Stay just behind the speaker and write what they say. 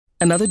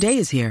Another day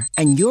is here,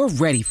 and you're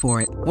ready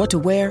for it. What to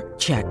wear?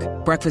 Check.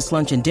 Breakfast,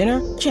 lunch, and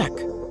dinner? Check.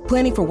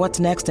 Planning for what's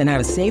next and how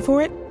to save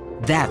for it?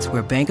 That's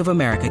where Bank of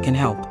America can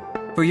help.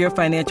 For your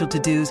financial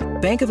to-dos,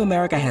 Bank of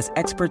America has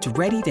experts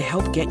ready to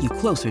help get you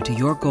closer to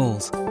your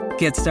goals.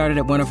 Get started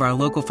at one of our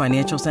local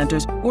financial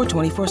centers or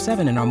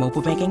 24/7 in our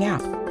mobile banking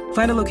app.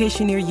 Find a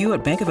location near you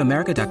at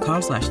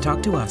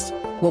bankofamerica.com/talktous.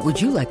 What would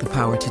you like the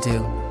power to do?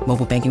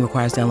 Mobile banking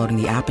requires downloading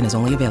the app and is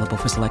only available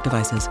for select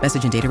devices.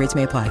 Message and data rates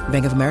may apply.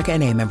 Bank of America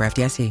N.A., member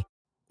FDIC.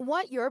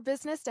 Want your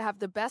business to have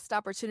the best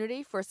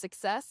opportunity for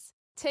success?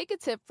 Take a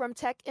tip from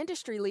tech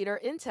industry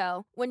leader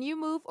Intel when you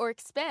move or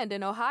expand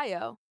in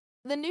Ohio.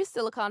 The new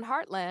Silicon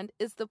Heartland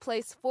is the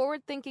place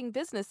forward-thinking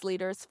business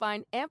leaders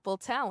find ample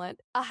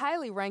talent, a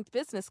highly ranked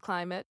business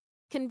climate,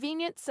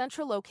 convenient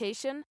central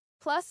location,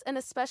 plus an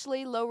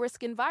especially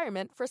low-risk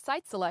environment for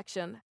site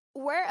selection.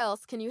 Where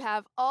else can you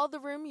have all the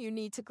room you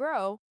need to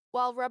grow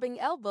while rubbing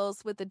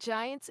elbows with the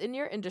giants in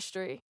your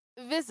industry?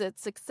 Visit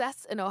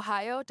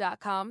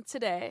successinohio.com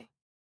today.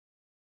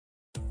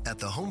 At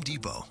the Home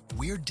Depot,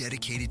 we're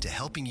dedicated to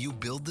helping you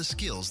build the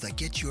skills that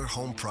get your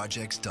home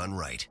projects done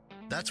right.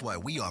 That's why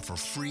we offer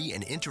free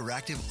and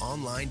interactive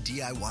online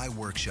DIY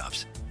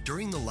workshops.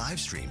 During the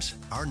live streams,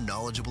 our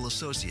knowledgeable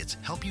associates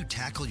help you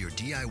tackle your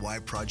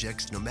DIY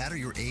projects no matter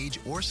your age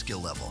or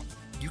skill level.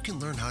 You can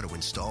learn how to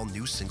install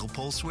new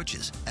single-pole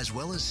switches, as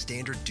well as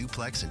standard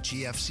duplex and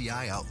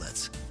GFCI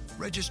outlets.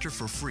 Register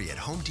for free at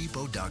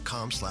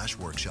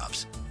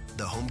homedepot.com/workshops.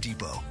 The Home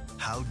Depot,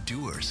 how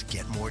doers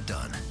get more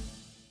done.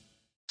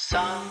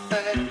 Some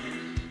facts.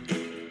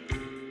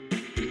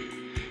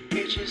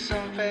 Get you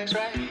some facts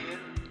right here.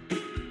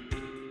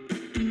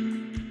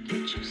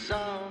 Get you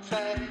some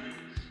facts.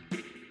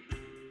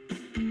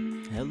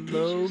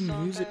 Hello,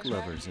 music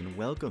lovers, and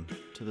welcome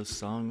to the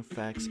Song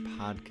Facts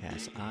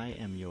Podcast. I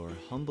am your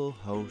humble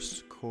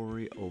host,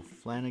 Corey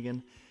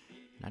O'Flanagan,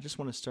 and I just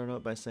want to start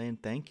out by saying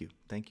thank you.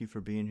 Thank you for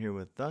being here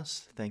with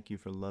us. Thank you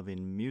for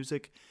loving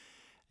music,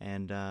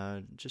 and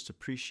just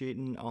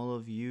appreciating all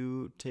of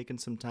you taking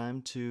some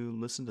time to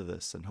listen to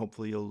this, and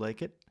hopefully you'll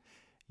like it.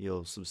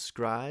 You'll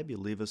subscribe, you'll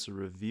leave us a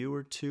review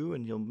or two,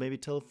 and you'll maybe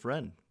tell a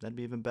friend. That'd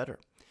be even better.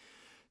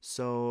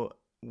 So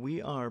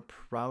we are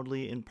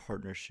proudly in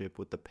partnership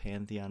with the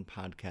Pantheon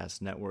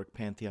Podcast Network,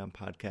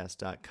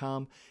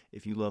 pantheonpodcast.com.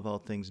 If you love all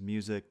things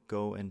music,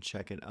 go and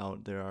check it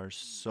out. There are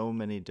so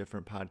many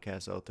different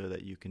podcasts out there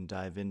that you can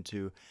dive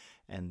into,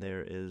 and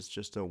there is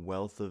just a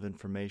wealth of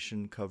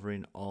information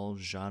covering all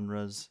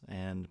genres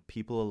and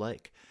people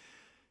alike.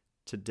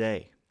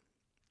 Today,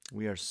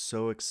 we are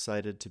so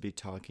excited to be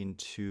talking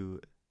to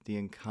the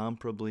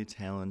incomparably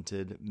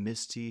talented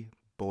Misty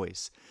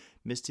Boyce.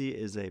 Misty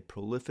is a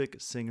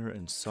prolific singer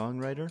and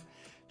songwriter.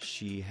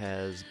 She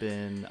has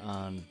been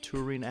on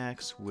touring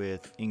acts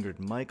with Ingrid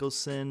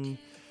Michaelson,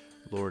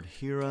 Lord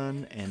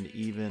Huron, and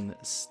even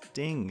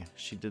Sting.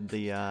 She did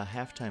the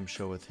halftime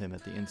show with him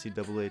at the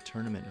NCAA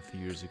tournament a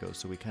few years ago,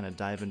 so we kind of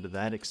dive into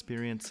that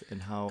experience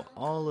and how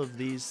all of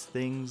these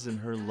things in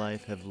her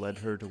life have led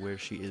her to where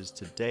she is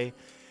today.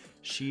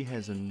 She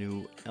has a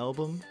new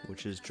album,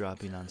 which is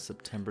dropping on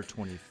September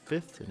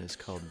 25th and is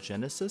called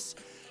Genesis.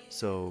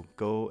 So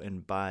go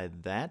and buy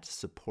that,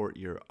 support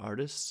your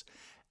artists,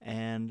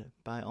 and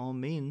by all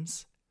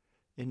means,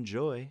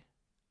 enjoy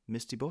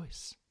Misty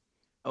Boyce.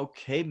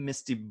 Okay,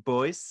 Misty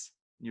Boyce,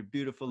 your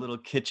beautiful little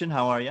kitchen,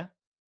 how are you?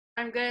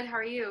 I'm good, how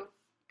are you?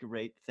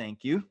 Great,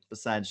 thank you.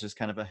 Besides just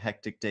kind of a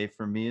hectic day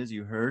for me, as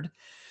you heard.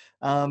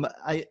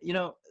 There's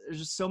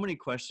just so many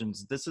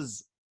questions. This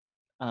is,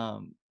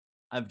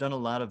 I've done a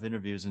lot of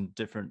interviews in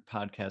different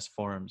podcast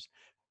forums.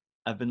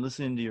 I've been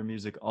listening to your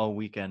music all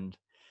weekend.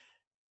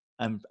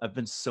 I've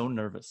been so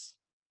nervous.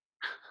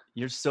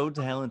 You're so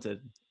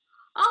talented.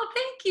 Oh,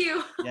 thank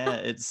you. Yeah,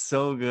 it's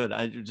so good.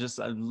 I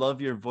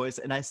love your voice.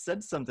 And I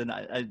said something,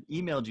 I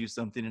emailed you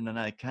something, and then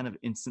I kind of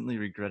instantly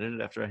regretted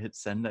it after I hit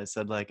send. I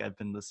said, like, I've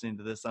been listening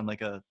to this on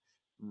like a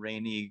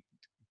rainy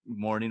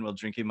morning while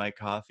drinking my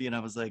coffee, and I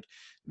was like,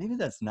 maybe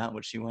that's not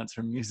what she wants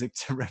her music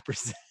to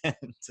represent.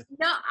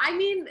 No, I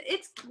mean,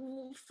 it's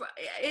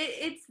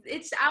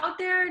out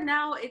there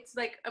now. It's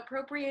like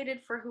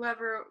appropriated for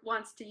whoever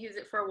wants to use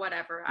it for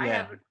whatever.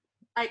 Yeah.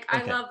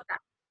 I love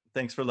that.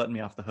 Thanks for letting me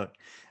off the hook.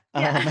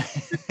 Yeah.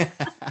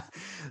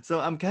 So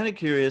I'm kind of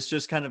curious,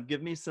 just kind of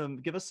give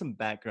us some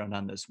background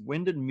on this.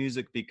 When did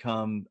music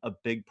become a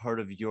big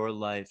part of your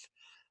life?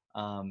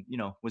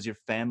 Was your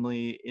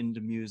family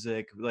into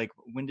music? Like,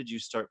 when did you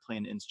start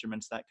playing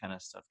instruments, that kind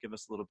of stuff? Give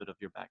us a little bit of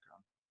your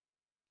background.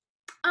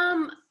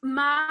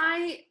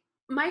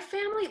 My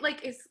family,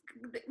 like, is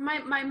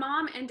my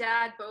mom and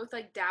dad both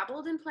like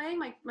dabbled in playing.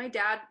 Like, my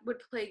dad would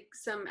play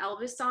some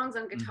Elvis songs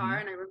on guitar,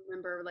 and I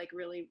remember like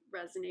really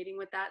resonating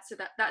with that. So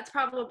that's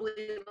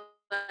probably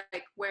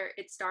like where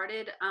it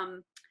started.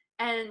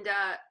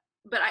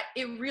 But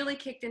it really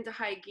kicked into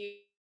high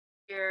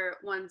gear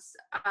once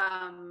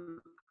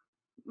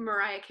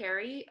Mariah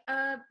Carey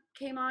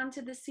came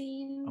onto the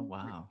scene. Oh,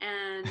 wow.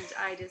 And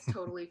I just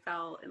totally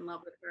fell in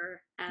love with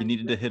her. And you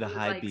needed to hit a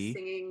high like B?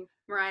 Singing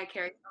Mariah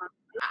Carey songs.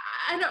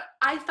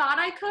 I thought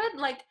I could,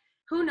 like,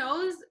 who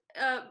knows?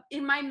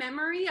 in my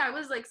memory, I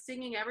was like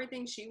singing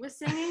everything she was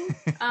singing,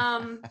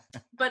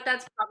 but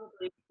that's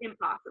probably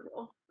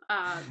impossible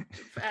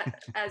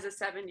as a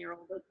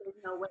 7-year-old. Like, there's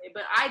no way.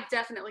 But I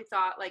definitely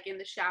thought like in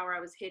the shower I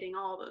was hitting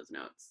all those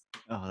notes.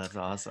 Oh, that's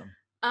awesome.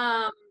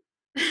 Um,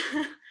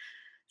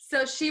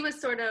 so she was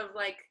sort of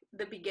like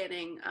the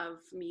beginning of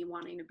me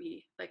wanting to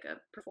be like a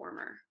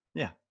performer.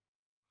 Yeah.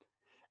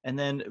 And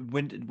then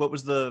what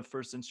was the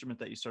first instrument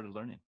that you started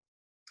learning?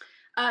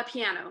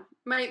 Piano.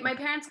 My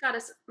parents got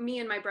us, me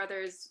and my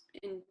brothers,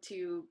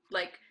 into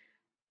like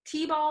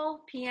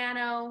t-ball,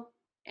 piano,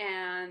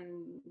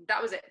 and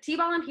that was it.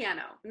 T-ball and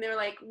piano. And they were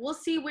like, we'll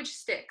see which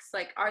sticks.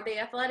 Like, are they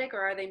athletic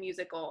or are they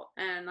musical?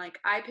 And like,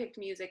 I picked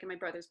music and my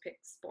brothers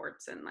picked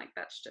sports, and like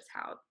that's just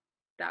how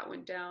that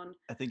went down.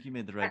 I think you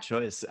made the right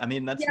choice. I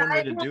mean, that's Yeah, one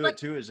way to do it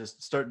too, is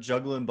just start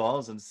juggling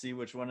balls and see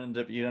which one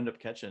you end up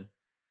catching.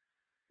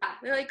 Yeah,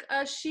 they're like,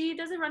 she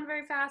doesn't run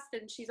very fast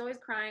and she's always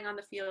crying on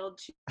the field.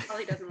 She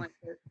probably doesn't like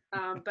it.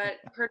 But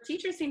her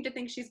teachers seem to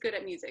think she's good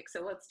at music,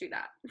 so let's do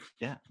that.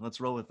 Yeah,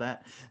 let's roll with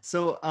that.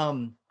 So,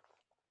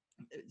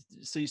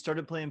 so you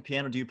started playing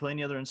piano. Do you play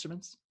any other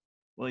instruments?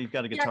 Well, you've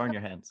got a guitar in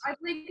your hands. I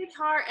played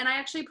guitar, and I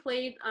actually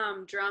played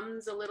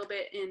drums a little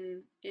bit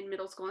in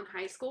middle school and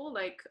high school.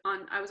 Like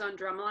I was on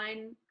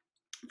drumline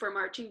for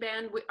marching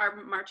band.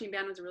 Our marching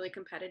band was really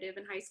competitive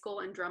in high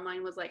school, and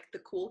drumline was like the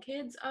cool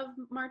kids of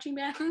marching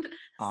band.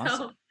 Awesome.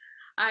 So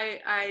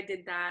I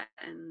did that,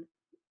 and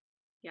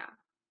yeah.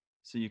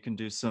 So you can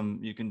do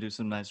some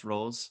nice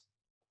rolls.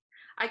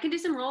 I can do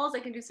some rolls. I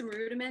can do some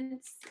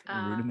rudiments.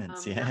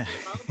 Rudiments, yeah.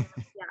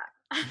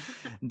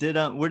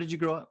 Yeah. Where did you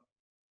grow up?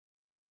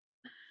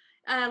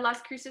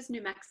 Las Cruces,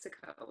 New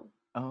Mexico.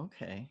 Oh,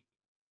 okay.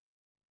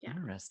 Yeah.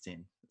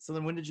 Interesting. So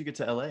then when did you get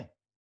to LA?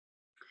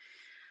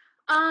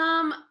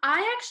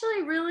 I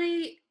actually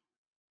really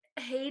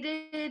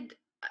hated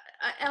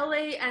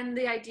LA and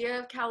the idea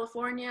of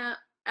California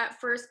at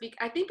first.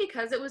 I think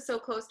because it was so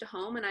close to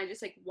home, and I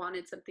just like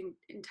wanted something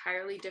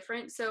entirely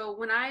different. So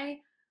when I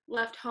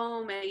left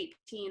home at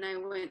 18, I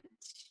went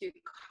to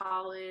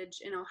college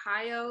in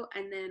Ohio,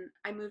 and then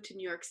I moved to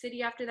New York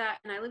City after that,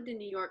 and I lived in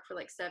New York for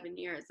like 7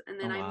 years, and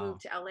then I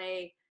moved to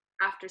LA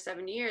after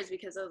 7 years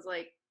because I was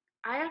like,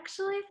 I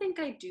actually think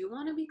I do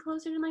want to be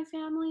closer to my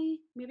family.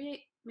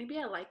 Maybe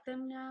I like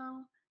them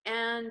now.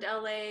 And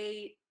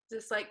LA,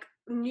 just like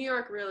New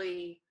York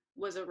really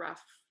was a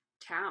rough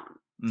town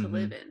to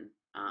live in.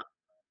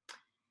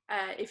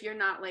 If you're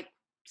not like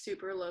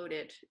super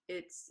loaded,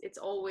 it's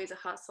always a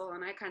hustle,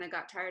 and I kind of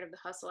got tired of the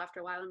hustle after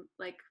a while. And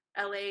like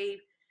LA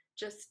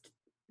just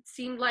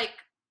seemed like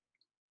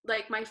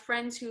my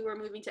friends who were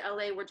moving to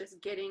LA were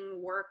just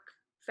getting work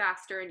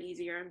faster and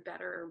easier and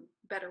better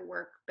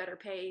work, better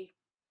pay,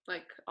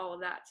 like all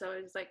of that. So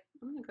I was like,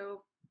 I'm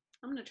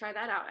gonna try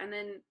that out, and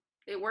then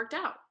it worked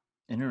out.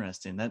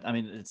 Interesting.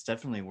 It's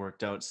definitely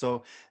worked out.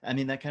 So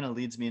that kind of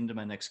leads me into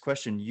my next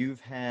question. You've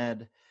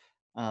had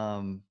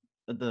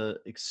the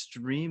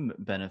extreme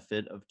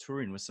benefit of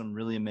touring with some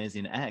really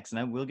amazing acts, and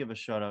I will give a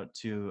shout out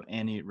to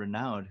Annie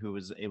Renaud, who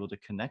was able to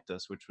connect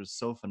us, which was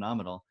so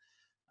phenomenal.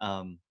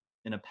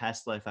 In a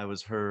past life, I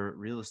was her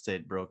real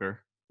estate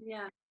broker.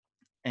 Yeah.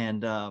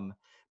 And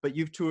but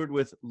you've toured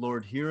with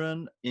Lord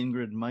Huron,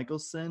 Ingrid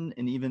Michaelson,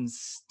 and even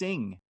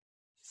Sting.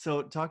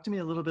 So talk to me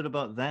a little bit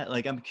about that.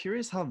 Like, I'm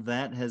curious how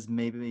that has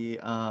maybe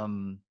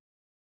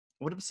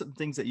what are some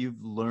things that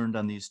you've learned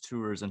on these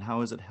tours, and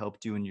how has it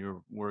helped you in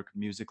your work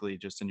musically,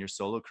 just in your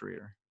solo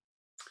career?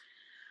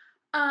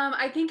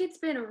 I think it's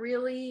been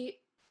really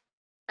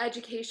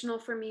educational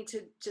for me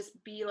to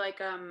just be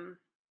like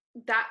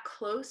that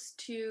close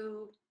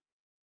to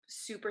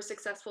super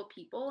successful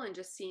people, and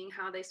just seeing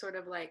how they sort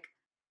of like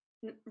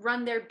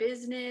run their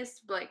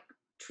business, like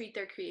treat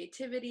their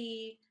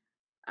creativity,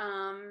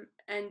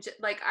 and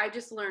like I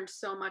just learned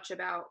so much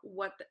about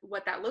what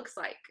that looks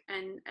like,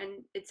 and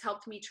it's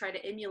helped me try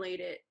to emulate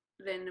it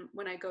then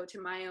when I go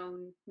to my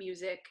own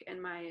music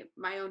and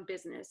my own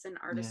business and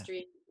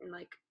artistry. Yeah. And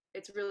like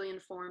it's really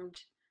informed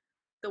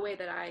the way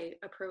that I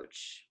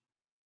approach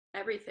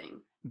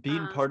everything.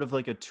 Being part of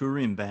like a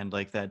touring band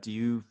like that, do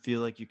you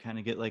feel like you kind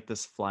of get like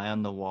this fly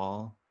on the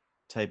wall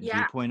type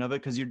viewpoint of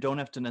it? Because you don't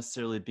have to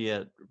necessarily be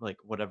at like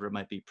whatever it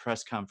might be,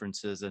 press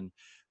conferences and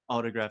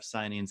autograph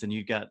signings, and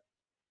you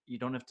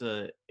don't have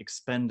to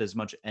expend as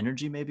much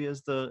energy maybe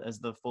as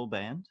the full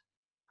band.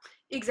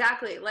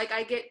 Exactly. Like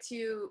I get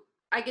to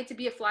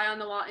be a fly on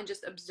the wall and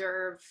just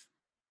observe,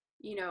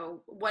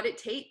 what it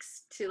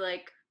takes to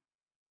like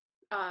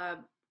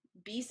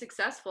be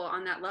successful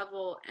on that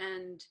level.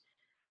 And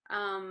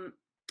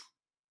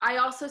I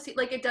also see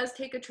like it does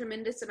take a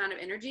tremendous amount of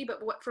energy,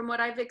 but from what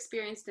I've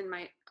experienced in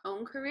my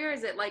own career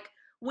is that like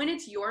when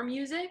it's your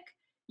music,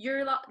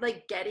 you're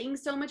like getting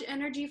so much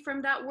energy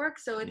from that work.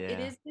 So it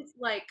is this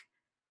like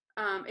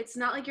it's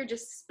not like you're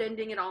just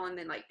spending it all and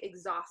then like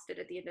exhausted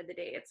at the end of the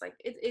day. It's like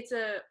it's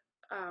a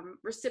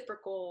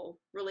reciprocal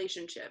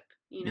relationship,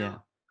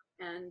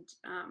 and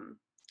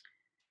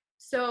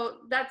So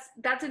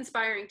that's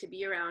inspiring to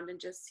be around and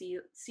just see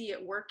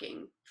it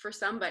working for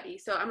somebody.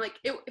 So I'm like,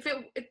 if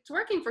it's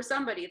working for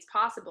somebody, it's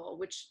possible.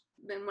 Which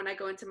then when I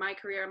go into my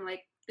career, I'm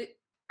like,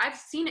 I've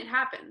seen it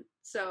happen.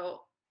 So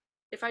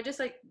if I just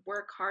like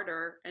work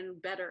harder and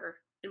better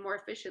and more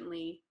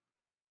efficiently,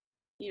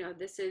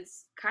 this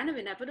is kind of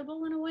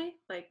inevitable in a way.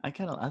 Like,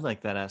 I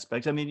like that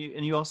aspect. I mean,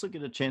 you also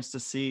get a chance to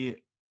see,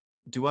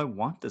 do I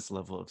want this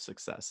level of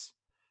success?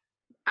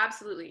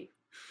 absolutely.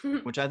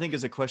 Which I think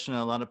is a question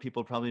a lot of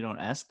people probably don't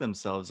ask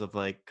themselves, of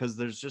like, because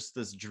there's just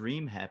this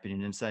dream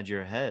happening inside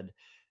your head.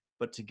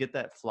 But to get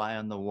that fly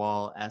on the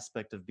wall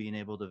aspect of being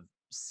able to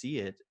see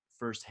it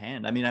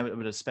firsthand, I mean, I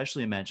would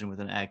especially imagine with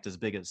an act as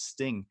big as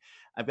Sting.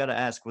 I've got to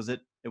ask, it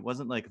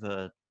wasn't like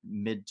the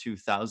mid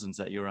 2000s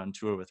that you were on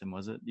tour with him,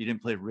 was it? You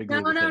didn't play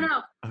Wrigley with him?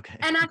 No. Okay.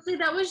 And actually,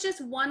 that was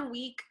just 1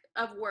 week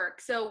of work.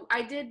 So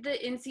I did the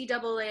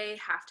NCAA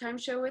halftime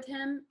show with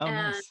him. Oh,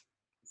 and nice.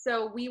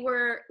 so we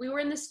were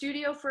in the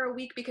studio for a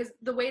week, because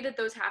the way that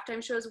those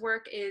halftime shows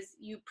work is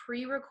you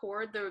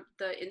pre-record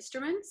the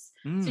instruments.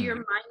 So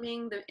you're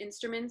miming the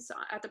instruments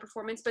at the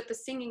performance, but the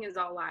singing is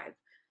all live.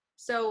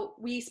 So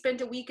we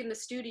spent a week in the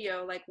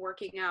studio, like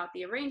working out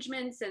the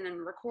arrangements and then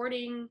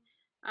recording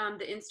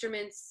the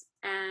instruments.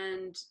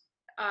 And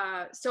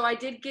so I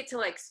did get to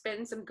like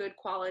spend some good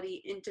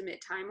quality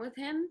intimate time with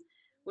him,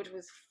 which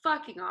was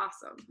fucking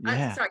awesome.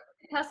 Yeah. Sorry,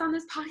 cuss on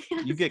this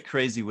podcast? You get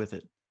crazy with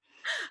it.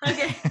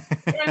 Okay.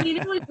 I mean,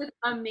 it was just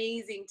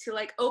amazing to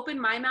like open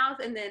my mouth,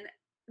 and then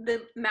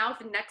the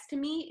mouth next to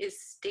me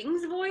is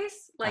Sting's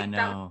voice. Like, I know.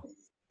 that was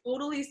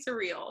totally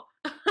surreal.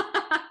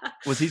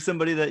 Was he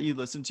somebody that you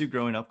listened to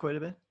growing up quite a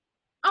bit?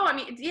 Oh, I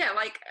mean, yeah,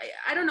 like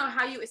I don't know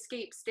how you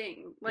escape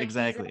Sting. Like,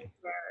 exactly.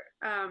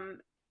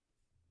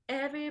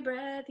 Every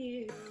breath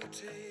you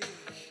take.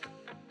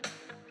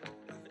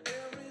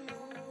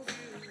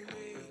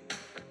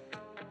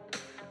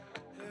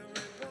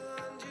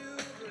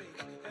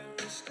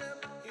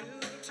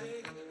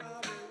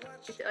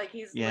 Like,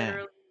 he's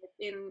literally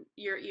in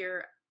your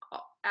ear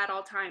at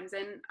all times.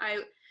 And I,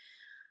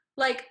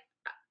 like,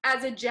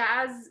 as a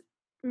jazz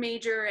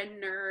major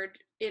and nerd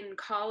in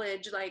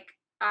college, like,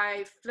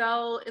 I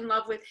fell in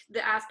love with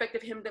the aspect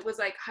of him that was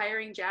like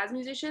hiring jazz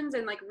musicians,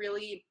 and like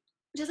really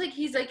just like,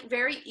 he's like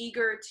very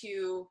eager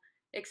to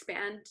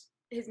expand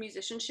his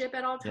musicianship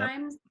at all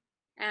times.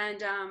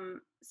 And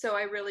so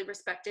I really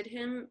respected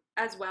him,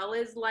 as well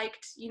as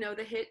liked,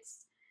 the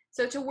hits.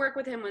 So to work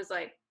with him was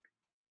like,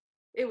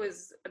 it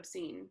was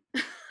obscene.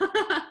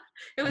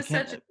 It was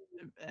such a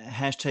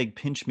hashtag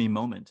pinch me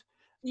moment.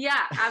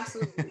 Yeah,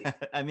 absolutely.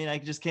 I mean, I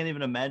just can't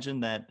even imagine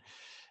that,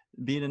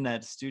 being in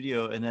that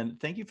studio. And then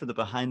thank you for the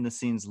behind the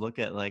scenes look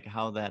at like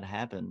how that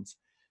happens.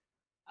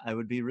 I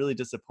would be really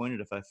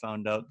disappointed if I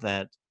found out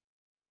that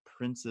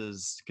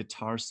Prince's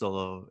guitar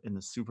solo in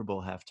the Super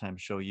Bowl halftime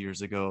show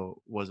years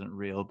ago wasn't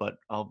real, but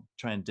I'll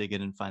try and dig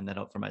in and find that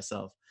out for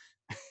myself.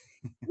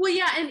 Well,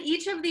 yeah, and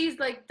each of these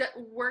like that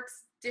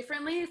works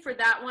differently. For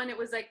that one, it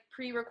was like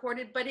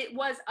pre-recorded, but it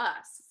was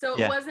us, so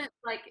it wasn't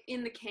like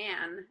in the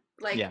can.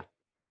 Like,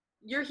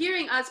 you're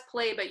hearing us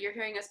play, but you're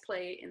hearing us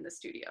play in the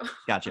studio.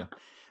 Gotcha.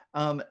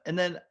 And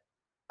then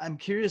I'm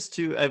curious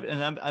too,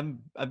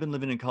 I've been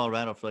living in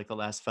Colorado for like the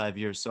last 5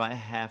 years, so I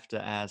have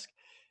to ask,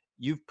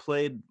 you've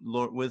played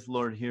with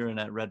Lord Huron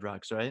at Red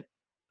Rocks, right?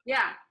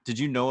 Yeah. Did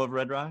you know of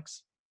Red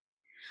Rocks?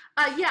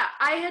 Yeah,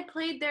 I had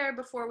played there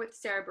before with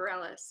Sarah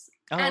Bareilles.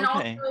 Oh, and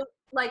okay. Also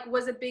like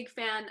was a big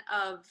fan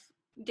of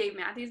Dave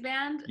Matthews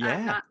Band.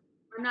 Yeah.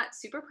 I'm not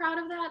super proud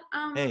of that.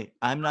 Hey,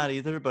 I'm not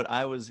either, but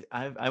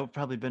I've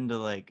probably been to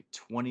like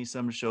 20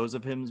 some shows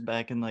of him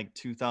back in like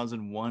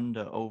 2001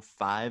 to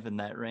 05, in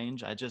that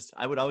range.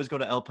 I would always go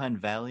to Alpine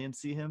Valley and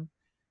see him.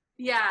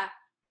 Yeah.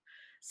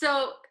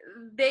 So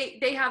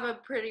they have a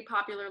pretty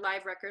popular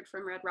live record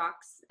from Red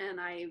Rocks,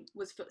 and I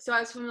was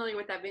familiar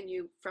with that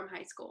venue from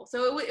high school.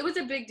 So it was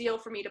a big deal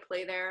for me to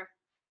play there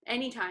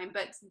anytime,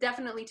 but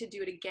definitely to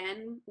do it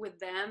again with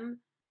them.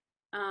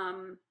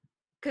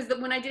 Because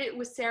when I did it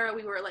with Sarah,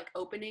 we were like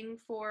opening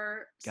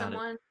for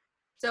someone.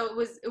 So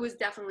it was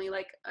definitely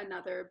like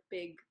another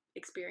big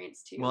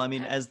experience too. Well, I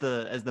mean, as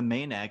the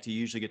main act, you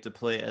usually get to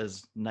play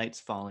as Night's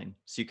Falling,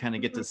 so you kind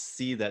of get to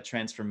see that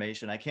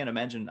transformation. I can't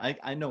imagine.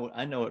 I know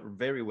it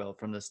very well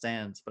from the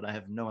stands, but I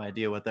have no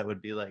idea what that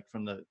would be like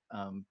from the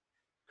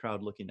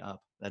crowd looking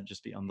up. That'd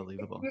just be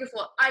unbelievable. It's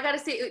beautiful. I gotta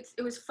say,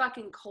 it was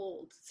fucking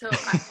cold. So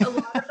a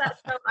lot of that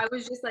show, I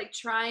was just like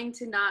trying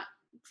to not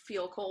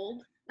feel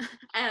cold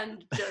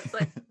and just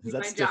like does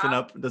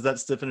that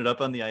stiffen it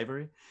up on the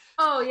ivory?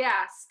 Oh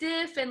yeah,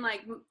 stiff, and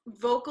like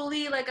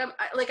vocally, like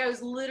I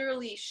was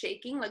literally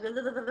shaking, like,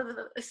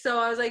 so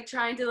I was like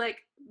trying to like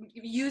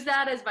use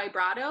that as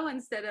vibrato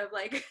instead of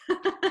like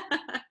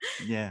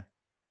yeah.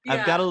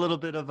 I've got a little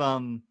bit of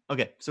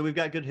okay, so we've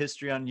got good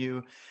history on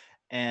you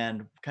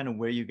and kind of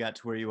where you got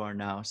to where you are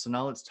now. So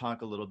now let's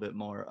talk a little bit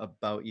more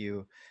about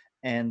you.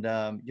 And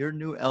your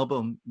new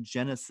album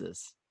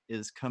Genesis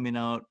is coming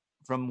out,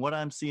 from what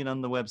I'm seeing on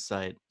the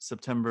website,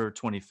 September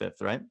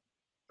 25th, right?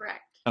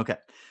 Correct. Okay.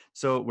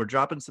 So we're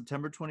dropping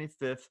September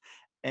 25th,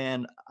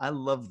 and I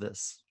love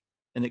this.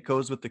 And it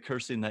goes with the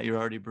cursing that you're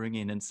already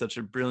bringing in such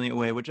a brilliant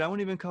way, which I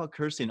wouldn't even call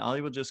cursing.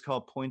 I would just call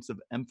points of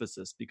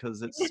emphasis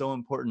because it's so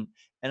important.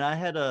 And I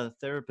had a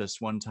therapist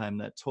one time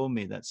that told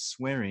me that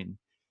swearing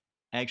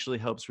actually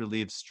helps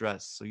relieve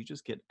stress. So you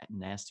just get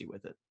nasty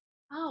with it.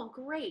 Oh,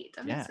 great.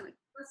 I'm Yeah. just gonna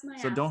bust my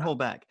So ass don't off. hold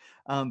back.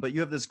 But you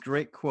have this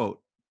great quote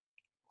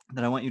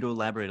that I want you to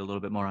elaborate a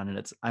little bit more on. And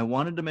it's, I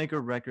wanted to make a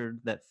record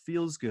that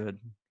feels good,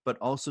 but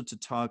also to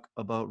talk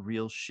about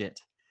real shit.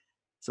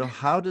 So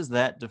how does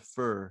that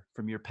differ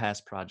from your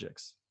past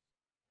projects?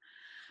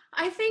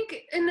 I think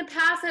in the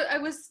past I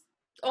was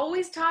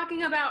always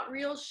talking about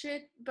real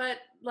shit, but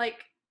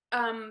like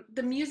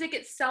the music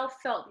itself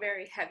felt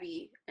very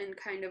heavy and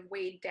kind of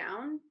weighed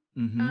down.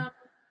 Mm-hmm. Um,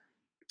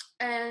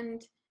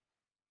 and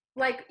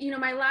like, you know,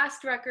 my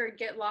last record,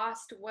 Get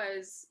Lost,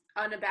 was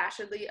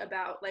unabashedly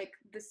about like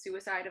the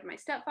suicide of my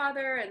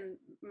stepfather, and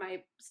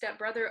my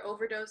stepbrother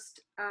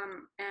overdosed.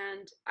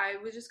 And I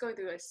was just going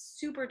through a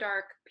super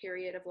dark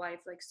period of life,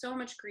 like so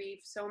much grief,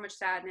 so much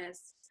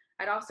sadness.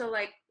 I'd also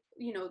like,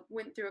 you know,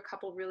 went through a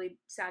couple really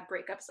sad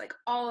breakups, like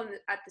all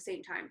at the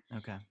same time.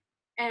 Okay.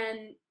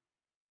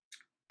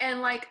 And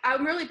like,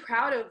 I'm really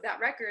proud of that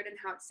record and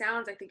how it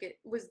sounds. I think it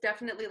was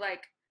definitely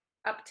like,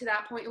 up to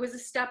that point, it was a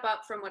step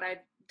up from what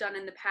I'd done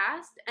in the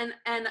past. And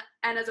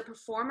as a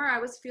performer, I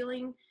was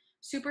feeling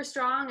super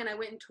strong, and I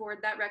went and toured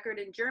that record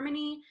in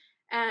Germany,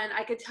 and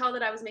I could tell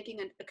that I was making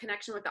a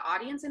connection with the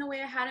audience in a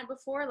way I hadn't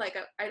before. Like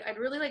I'd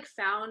really like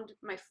found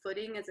my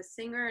footing as a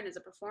singer and as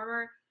a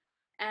performer.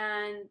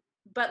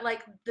 But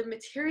like the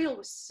material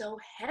was so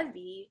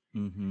heavy.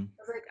 Mm-hmm.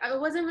 I was like, I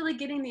wasn't really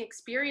getting the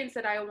experience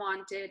that I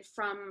wanted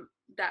from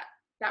that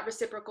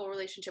reciprocal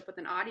relationship with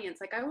an audience.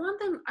 Like I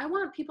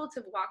want people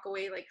to walk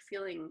away like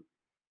feeling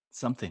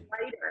Something.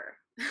 lighter.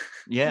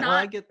 Yeah, well,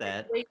 Not I get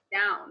that. weighed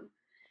down.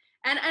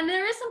 And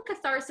there is some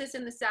catharsis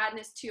in the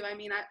sadness too. I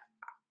mean,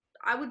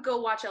 I would go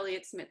watch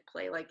Elliott Smith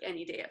play like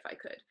any day if I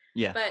could.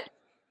 Yeah. But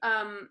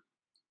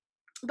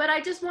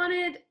I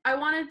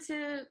wanted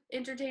to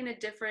entertain a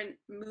different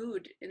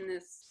mood in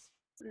this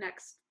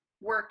next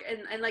work,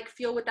 and like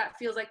feel what that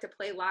feels like to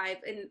play live.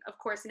 And of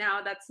course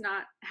now that's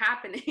not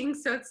happening,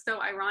 so it's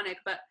so ironic.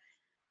 But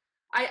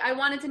I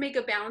wanted to make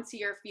a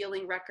bouncier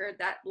feeling record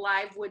that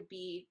live would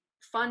be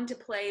fun to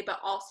play, but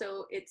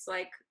also it's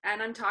like,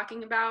 and I'm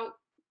talking about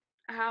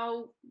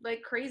how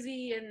like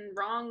crazy and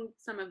wrong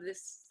some of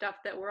this stuff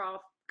that we're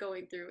all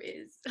going through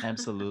is.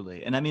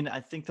 Absolutely. And I mean, I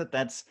think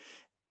that's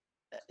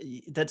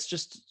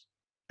just,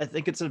 I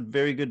think it's a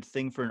very good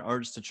thing for an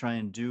artist to try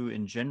and do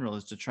in general,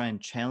 is to try and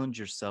challenge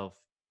yourself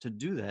to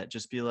do that.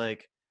 Just be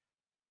like,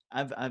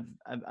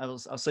 I'll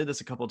say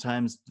this a couple of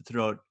times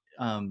throughout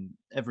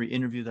every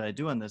interview that I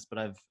do on this,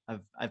 but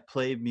I've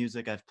played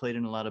music. I've played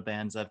in a lot of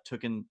bands. I've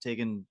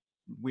taken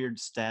weird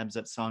stabs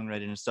at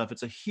songwriting and stuff.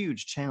 It's a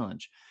huge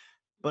challenge.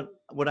 But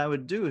what I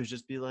would do is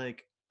just be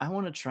like, I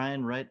want to try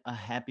and write a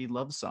happy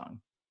love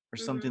song or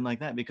something like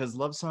that, because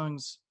love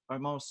songs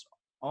almost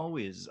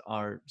always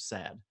are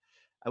sad.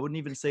 I wouldn't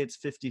even say it's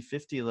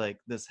 50-50, like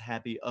this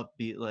happy,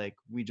 upbeat, like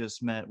we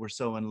just met, we're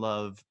so in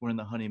love, we're in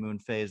the honeymoon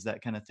phase,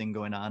 that kind of thing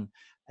going on.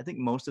 I think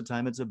most of the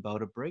time it's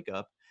about a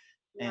breakup.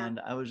 Yeah. And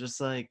I was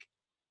just like,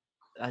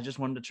 I just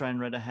wanted to try and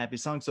write a happy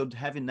song. So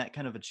having that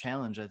kind of a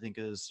challenge, I think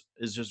is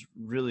just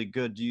really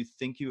good. Do you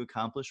think you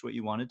accomplished what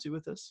you wanted to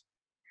with this?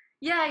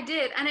 Yeah, I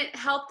did. And it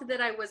helped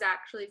that I was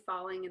actually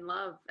falling in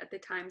love at the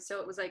time.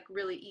 So it was like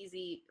really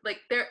easy. Like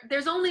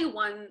there's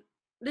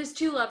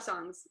two love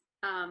songs.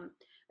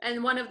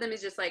 And one of them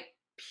is just like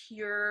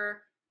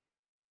pure,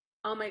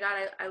 oh my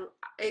God,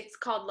 it's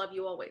called Love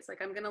You Always.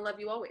 Like, I'm going to love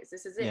you always.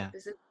 This is it. Yeah.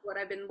 This is what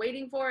I've been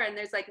waiting for. And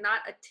there's like not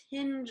a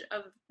tinge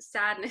of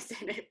sadness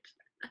in it.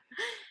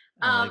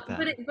 I like that.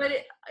 But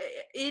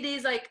it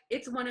is like,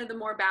 it's one of the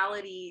more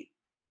ballady,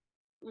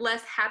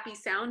 less happy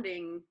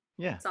sounding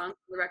songs on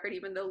the record,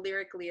 even though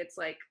lyrically it's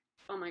like,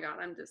 oh my God,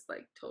 I'm just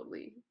like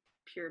totally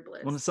pure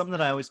bliss. Well, it's something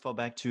that I always fall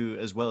back to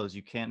as well, is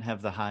you can't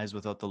have the highs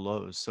without the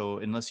lows. So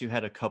unless you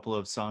had a couple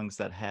of songs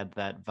that had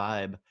that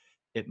vibe,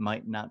 it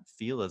might not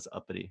feel as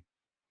uppity.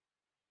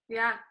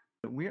 Yeah.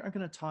 We are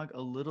going to talk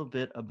a little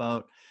bit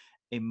about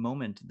a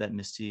moment that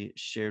Misty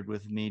shared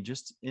with me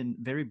just in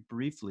very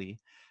briefly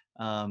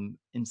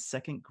in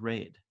second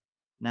grade.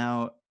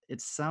 Now,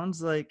 it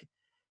sounds like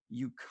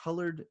you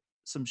colored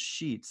some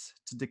sheets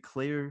to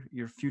declare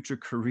your future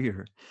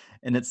career,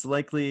 and it's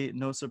likely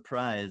no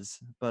surprise,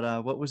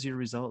 but what was your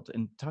result?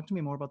 And talk to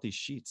me more about these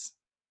sheets.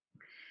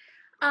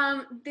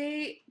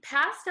 They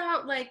passed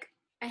out like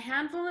a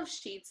handful of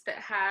sheets that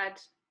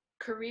had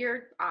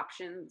career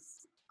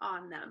options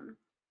on them,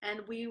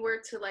 and we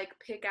were to like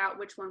pick out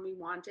which one we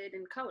wanted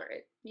and color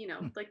it, you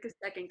know, like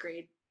a second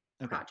grade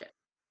project.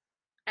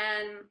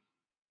 And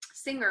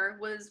singer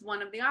was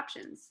one of the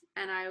options,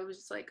 and I was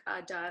just like,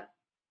 duh.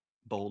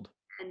 Bold.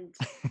 And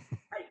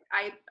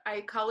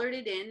I colored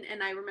it in,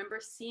 and I remember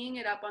seeing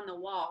it up on the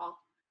wall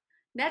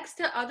next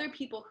to other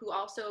people who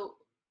also,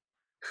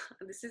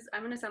 I'm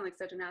going to sound like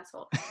such an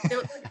asshole.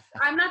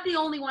 I'm not the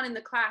only one in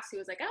the class who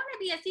was like, I want to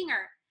be a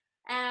singer.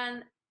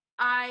 And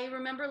I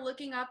remember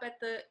looking up at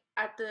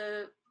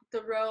the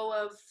the row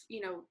of,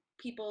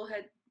 people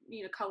had,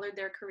 colored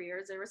their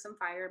careers. There were some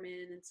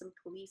firemen and some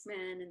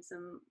policemen and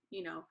some,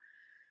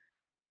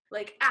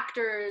 like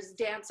actors,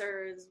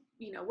 dancers,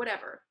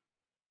 whatever.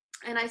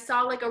 And I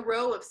saw like a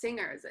row of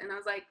singers, and I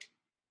was like,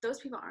 those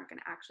people aren't going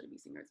to actually be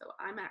singers, though.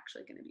 I'm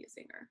actually going to be a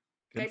singer.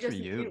 Good for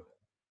you.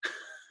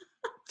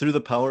 Through the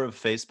power of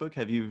Facebook,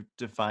 have you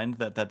defined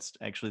that that's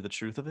actually the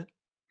truth of it?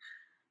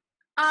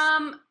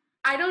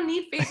 I don't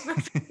need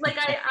Facebook. Like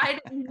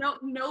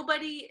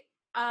nobody.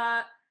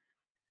 I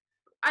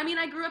mean,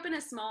 I grew up in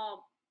a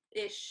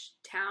small-ish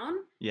town.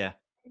 Yeah.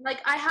 Like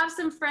I have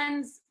some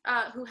friends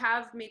who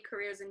have made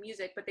careers in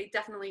music, but they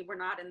definitely were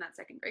not in that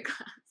second grade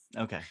class.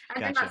 Okay.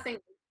 And gotcha. they're not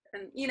singers.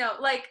 And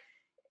like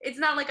it's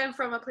not like I'm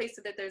from a place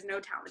that there's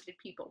no talented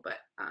people, but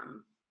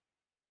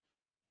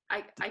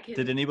I can.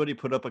 Did anybody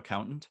put up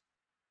accountant?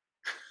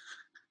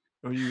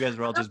 Or you guys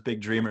were all just big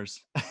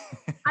dreamers?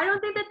 I don't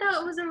think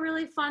that was a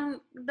really fun.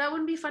 That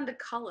wouldn't be fun to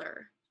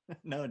color.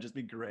 No, it'd just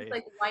be gray. It's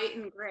like white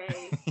and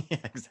gray. Yeah,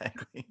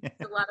 exactly.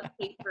 It's a lot of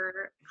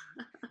paper.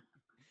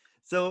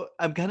 So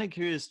I'm kind of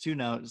curious too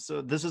now.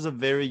 So this is a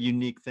very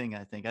unique thing,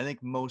 I think. I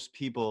think most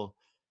people,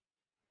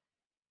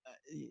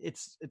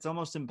 it's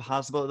almost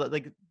impossible.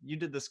 Like you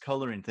did this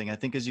coloring thing. I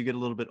think as you get a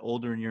little bit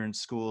older and you're in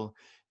school,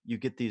 you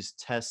get these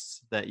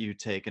tests that you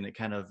take, and it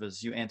kind of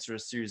is you answer a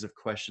series of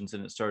questions,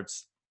 and it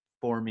starts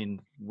forming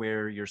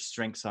where your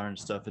strengths are and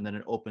stuff, and then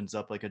it opens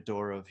up like a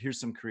door of here's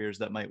some careers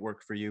that might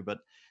work for you, but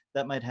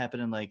that might happen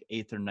in like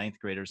 8th or 9th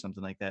grade or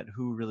something like that.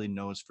 Who really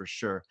knows for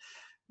sure?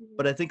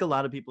 But I think a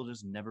lot of people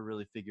just never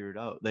really figure it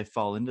out. They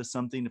fall into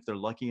something if they're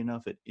lucky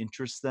enough, it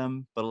interests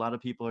them, but a lot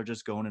of people are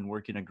just going and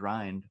working a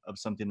grind of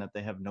something that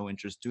they have no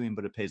interest doing,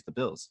 but it pays the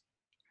bills.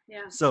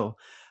 Yeah. So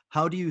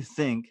how do you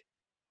think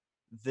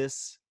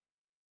this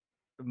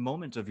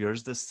moment of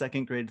yours, this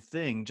second grade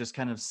thing, just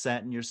kind of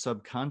sat in your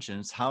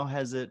subconscious? How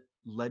has it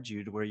led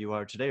you to where you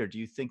are today, or do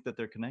you think that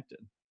they're connected?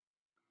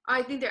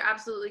 I think they're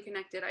absolutely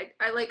connected.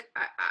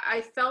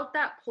 I felt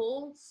that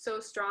pull so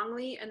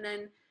strongly, and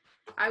then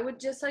I would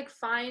just like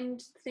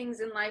find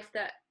things in life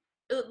that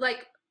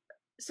like,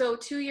 so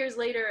 2 years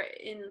later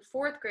in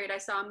 4th grade, I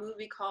saw a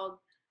movie called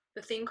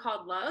The Thing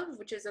Called Love,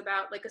 which is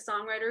about like a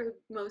songwriter who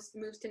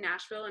moves to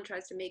Nashville and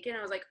tries to make it. And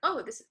I was like,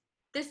 oh,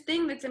 this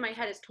thing that's in my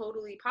head is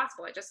totally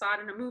possible. I just saw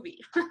it in a movie.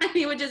 I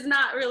mean, which is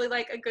not really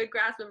like a good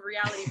grasp of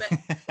reality, but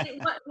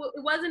it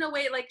was in a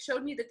way it like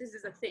showed me that this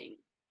is a thing.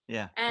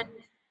 Yeah. And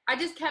I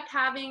just kept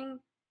having,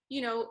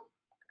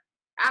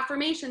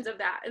 affirmations of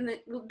that. And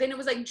then it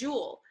was like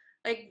Jewel,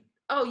 like,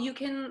 oh, you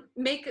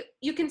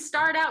can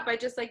start out by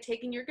just like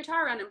taking your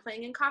guitar around and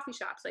playing in coffee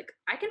shops. Like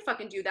I can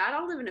fucking do that.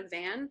 I'll live in a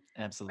van.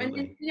 Absolutely. And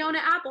then Fiona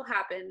Apple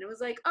happened. It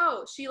was like,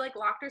 oh, she like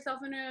locked herself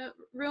in a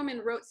room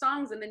and wrote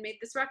songs and then made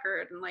this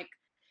record. And like,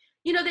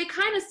 they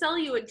kind of sell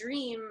you a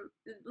dream.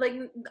 Like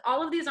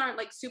all of these aren't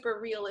like super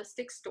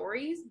realistic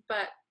stories,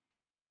 but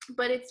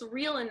it's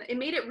real, and it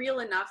made it real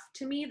enough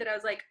to me that I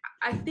was like,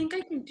 I think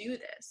I can do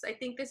this. I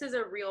think this is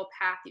a real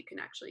path you can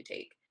actually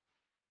take.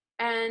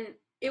 And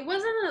it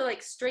wasn't a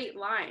like straight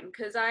line,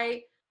 because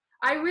I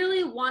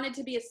really wanted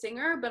to be a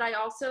singer, but I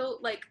also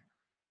like,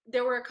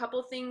 there were a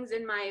couple things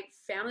in my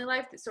family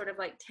life that sort of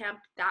like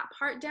tamped that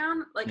part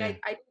down. Like Yeah.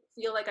 I didn't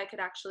feel like I could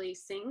actually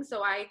sing.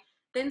 So I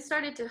then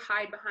started to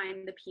hide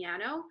behind the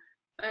piano.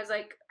 I was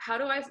like, how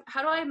do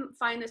I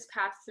find this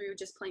path through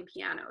just playing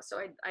piano? So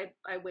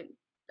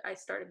I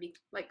started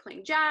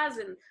playing jazz,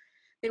 and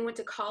then went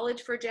to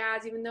college for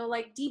jazz, even though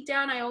like deep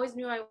down I always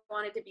knew I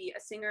wanted to be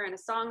a singer and a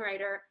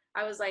songwriter.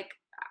 I was like,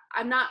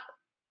 I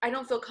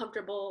don't feel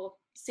comfortable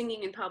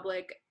singing in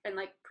public and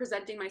like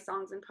presenting my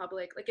songs in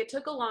public. Like it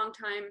took a long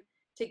time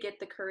to get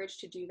the courage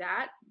to do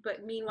that,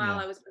 but meanwhile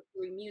I was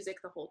doing music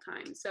the whole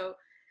time. So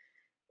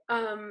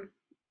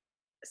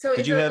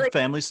did you have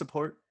family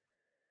support?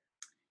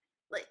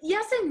 Like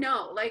yes and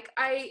no. Like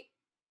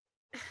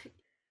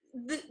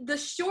the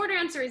short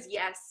answer is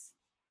yes,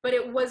 but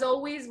it was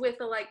always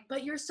with a like,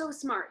 but you're so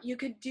smart, you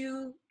could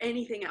do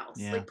anything else.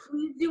 Yeah. Like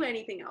please do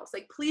anything else,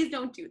 like please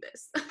don't do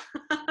this.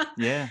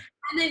 Yeah.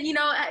 And then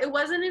it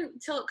wasn't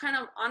until kind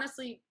of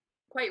honestly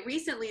quite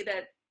recently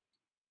that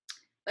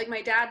like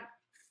my dad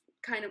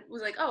kind of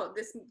was like, oh,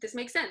 this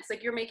makes sense,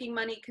 like you're making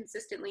money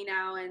consistently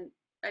now. And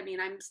I mean,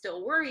 I'm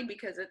still worried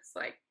because it's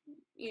like,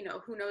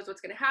 who knows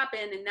what's going to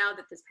happen. And now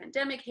that this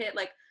pandemic hit,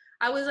 like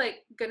I was like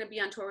going to be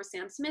on tour with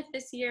Sam Smith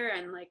this year.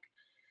 And like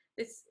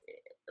this,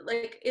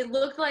 like, it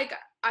looked like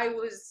I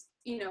was,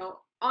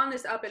 on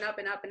this up and up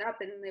and up and up.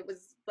 And it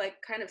was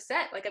like kind of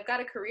set, like I've got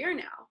a career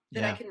now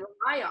that I can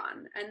rely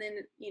on. And then,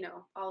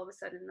 all of a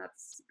sudden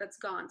that's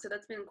gone. So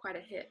that's been quite a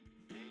hit.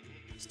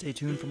 Stay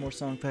tuned for more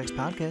Song Facts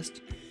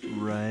podcast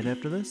right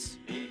after this.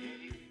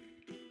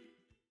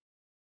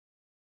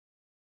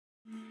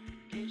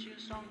 Get your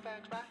song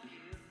facts right here.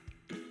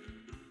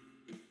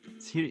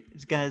 Here,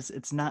 guys,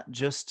 it's not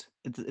just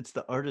it's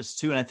the artists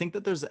too, and I think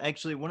that there's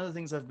actually one of the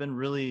things I've been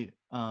really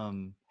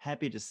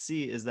happy to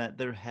see is that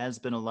there has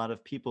been a lot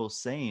of people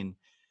saying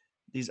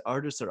these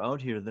artists are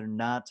out here, they're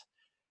not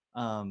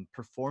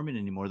performing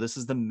anymore. This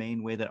is the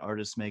main way that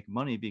artists make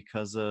money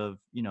because of,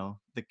 you know,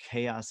 the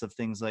chaos of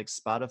things like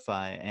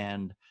Spotify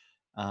and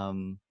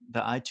the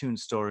iTunes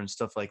store and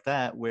stuff like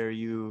that, where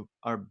you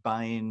are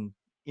buying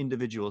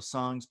individual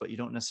songs, but you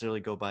don't necessarily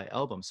go buy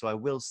albums. So I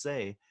will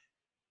say,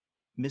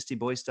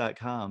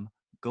 mistyboyce.com,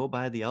 go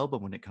buy the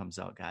album when it comes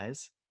out,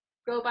 guys.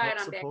 Go buy Help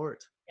it on Bandcamp.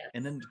 support. Yes.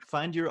 And then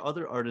find your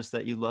other artists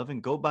that you love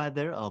and go buy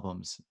their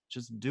albums.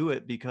 Just do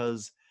it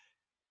because,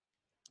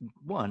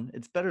 one,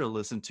 it's better to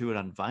listen to it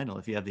on vinyl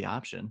if you have the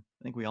option.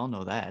 I think we all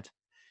know that.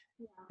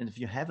 Yeah. And if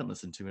you haven't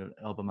listened to an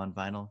album on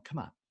vinyl, come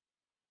on,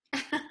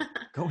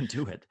 go and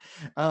do it.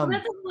 Well,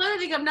 that's another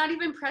thing. I'm not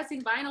even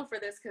pressing vinyl for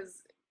this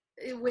because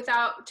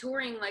without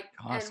touring, like,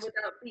 Cost. and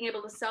without being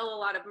able to sell a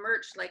lot of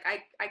merch, like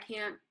I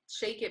can't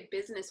shake it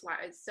business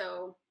wise.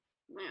 So,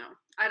 you know,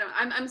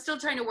 I'm still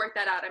trying to work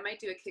that out. I might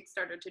do a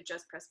Kickstarter to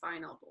just press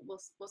vinyl, but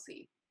we'll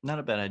see. Not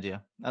a bad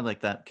idea. I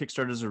like that.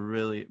 Kickstarter is a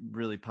really,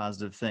 really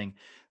positive thing.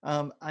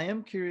 I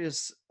am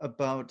curious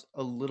about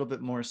a little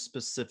bit more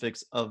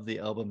specifics of the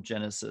album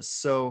Genesis.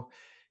 So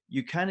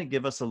you kind of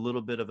give us a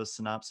little bit of a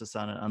synopsis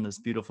on it on this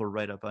beautiful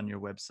write-up on your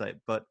website.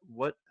 But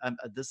what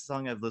this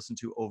song I've listened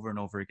to over and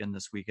over again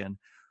this weekend.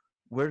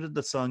 Where did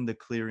the song "The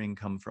Clearing"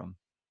 come from?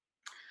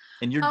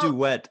 And your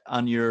duet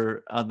on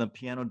the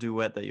piano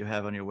duet that you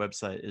have on your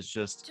website is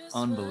just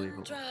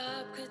unbelievable. One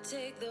drop could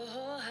take the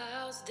whole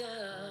house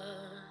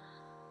down.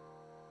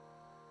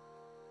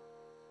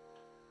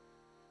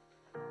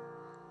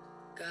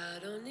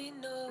 God only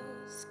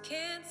knows,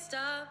 can't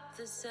stop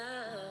the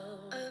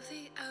sound of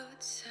the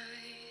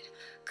outside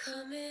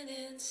coming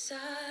inside.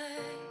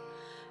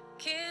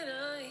 Can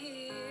I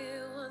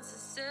hear once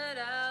it's said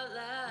out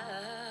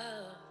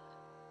loud?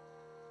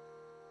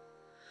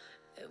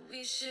 And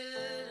we should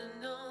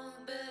have known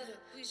better.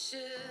 We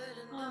should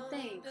have known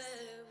thanks.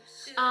 better.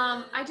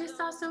 I just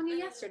saw Sonia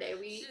yesterday.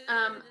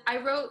 I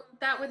wrote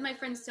that with my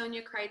friend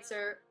Sonia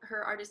Kreitzer.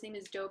 Her artist name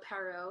is Doe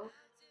Parot.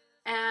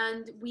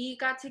 And we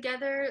got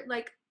together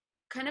like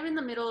kind of in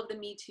the middle of the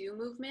Me Too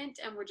movement,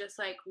 and we're just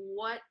like,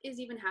 what is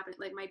even happening?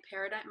 Like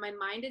my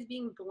mind is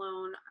being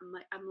blown.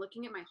 I'm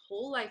looking at my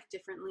whole life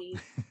differently.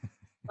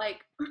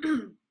 Like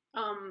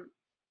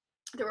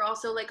there were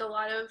also like a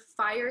lot of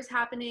fires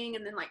happening,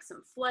 and then like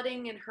some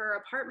flooding in her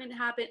apartment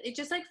happened. It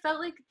just like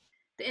felt like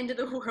the end of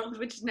the world,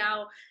 which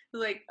now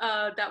like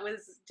that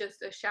was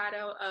just a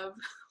shadow of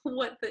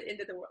what the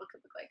end of the world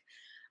could look like.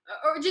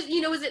 Or just,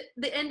 you know, was it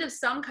the end of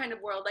some kind of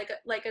world?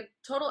 Like a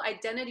total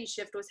identity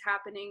shift was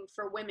happening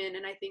for women,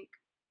 and I think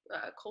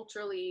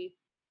culturally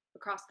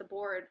across the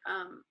board.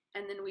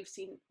 And then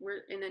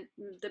we're in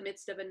the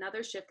midst of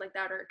another shift like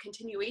that, or a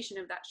continuation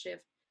of that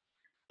shift.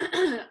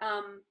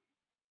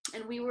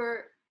 And we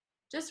were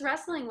just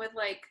wrestling with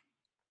like,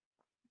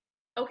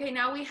 okay,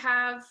 now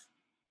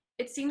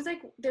it seems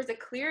like there's a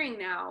clearing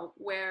now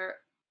where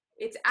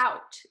it's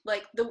out.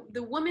 Like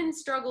the woman's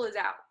struggle is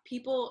out.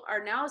 People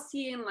are now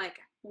seeing like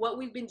what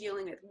we've been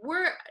dealing with.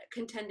 We're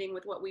contending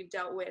with what we've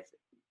dealt with.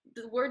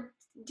 We're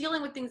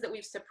dealing with things that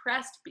we've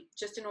suppressed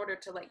just in order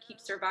to like keep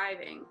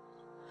surviving.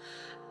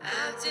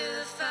 After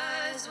the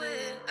fires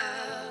went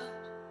out,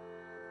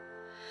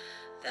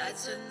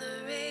 that's when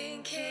the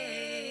rain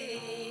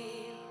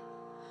came.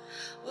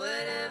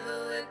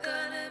 Whatever we're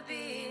gonna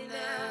be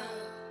now,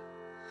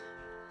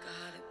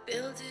 gotta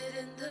build it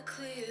in the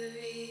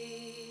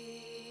clearing.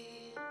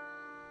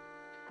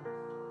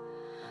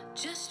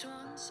 Just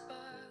one spark.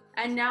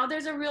 And now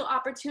there's a real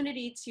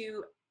opportunity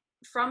to,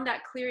 from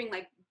that clearing,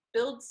 like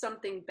build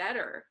something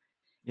better.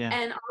 Yeah.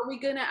 And are we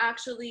going to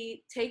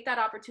actually take that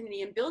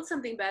opportunity and build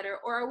something better?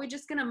 Or are we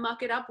just going to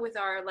muck it up with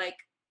our like,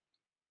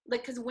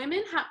 because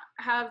women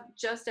have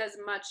just as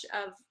much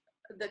of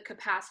the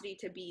capacity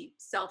to be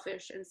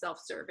selfish and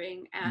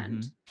self-serving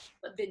and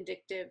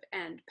vindictive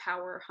and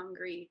power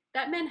hungry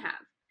that men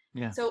have.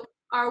 Yeah. So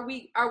are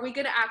we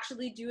going to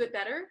actually do it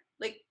better?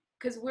 Like,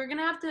 because we're going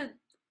to have to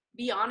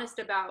be honest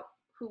about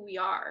who we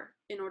are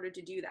in order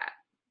to do that.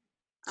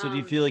 So do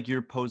you feel like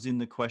you're posing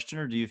the question,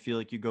 or do you feel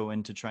like you go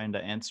into trying to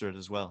answer it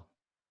as well?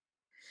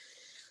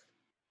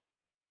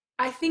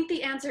 I think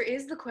the answer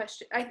is the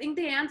question. I think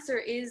the answer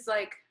is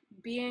like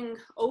being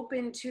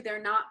open to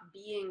there not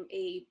being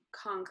a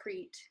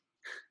concrete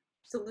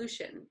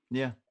solution.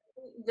 Yeah.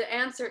 The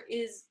answer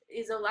is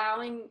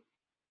allowing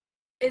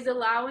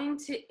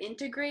to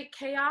integrate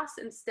chaos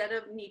instead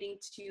of needing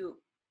to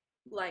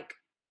like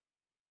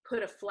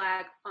put a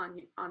flag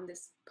on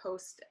this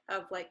post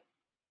of like,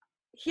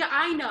 yeah,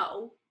 I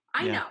know.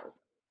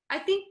 I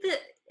think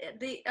that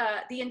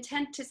the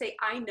intent to say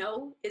I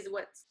know is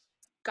what's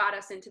got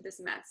us into this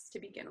mess to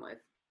begin with.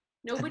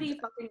 Nobody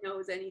fucking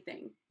knows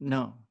anything.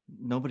 No,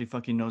 nobody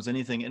fucking knows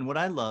anything. And what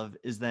I love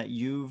is that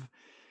you've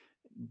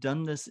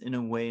done this in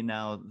a way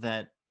now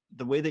that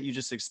the way that you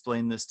just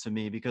explained this to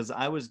me, because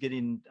I'm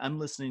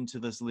listening to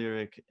this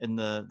lyric, and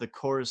the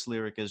chorus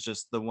lyric is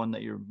just the one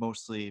that you're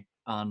mostly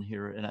on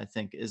here. And I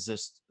think is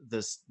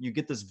this, you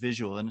get this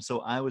visual. And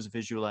so I was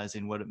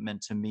visualizing what it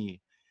meant to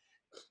me,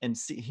 and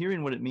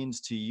hearing what it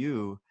means to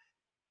you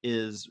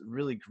is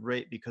really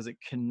great because it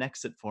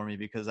connects it for me,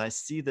 because I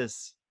see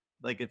this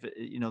like if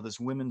this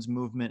women's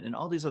movement and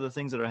all these other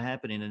things that are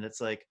happening, and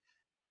it's like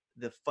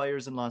the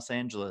fires in Los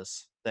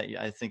Angeles that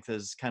I think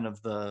is kind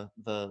of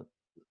the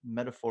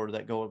metaphor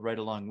that go right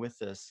along with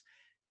this.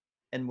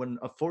 And when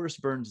a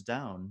forest burns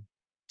down,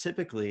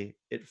 typically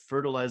it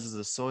fertilizes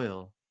the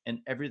soil and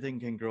everything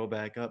can grow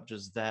back up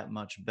just that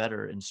much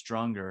better and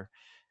stronger.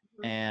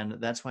 And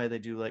that's why they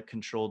do like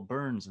controlled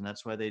burns, and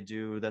that's why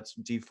that's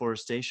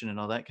deforestation and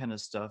all that kind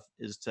of stuff,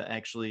 is to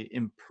actually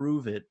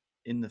improve it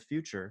in the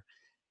future.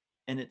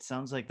 And it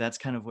sounds like that's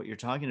kind of what you're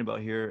talking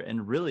about here.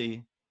 And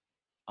really,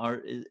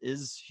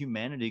 is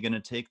humanity going to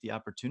take the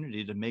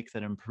opportunity to make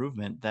that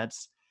improvement?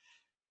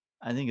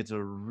 I think it's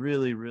a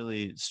really,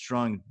 really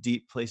strong,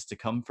 deep place to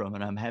come from.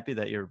 And I'm happy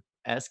that you're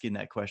asking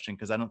that question,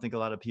 because I don't think a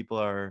lot of people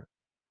are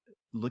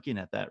looking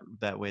at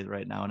that way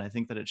right now. And I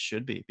think that it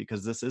should be,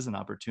 because this is an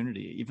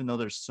opportunity, even though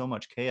there's so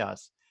much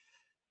chaos.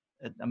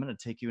 I'm going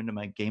to take you into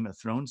my Game of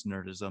Thrones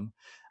nerdism.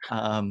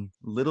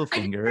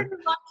 Littlefinger. I started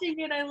watching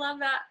it. I love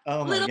that.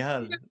 Oh my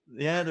God.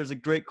 Yeah, there's a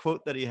great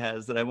quote that he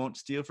has that I won't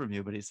steal from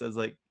you, but he says,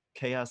 like,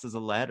 chaos is a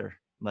ladder.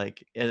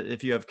 Like,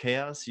 if you have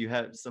chaos,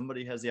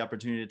 somebody has the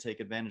opportunity to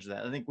take advantage of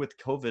that. I think with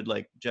COVID,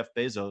 like Jeff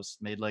Bezos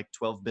made like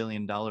 $12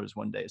 billion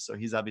one day. So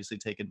he's obviously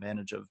taken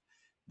advantage of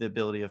the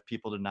ability of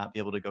people to not be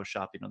able to go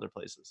shopping other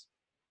places.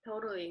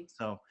 Totally.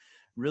 So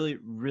really,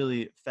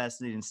 really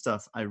fascinating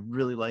stuff. I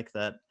really like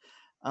that.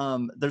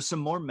 There's some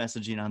more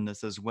messaging on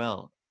this as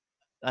well.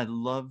 I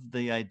love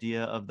the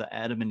idea of the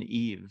Adam and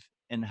Eve,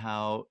 and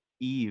how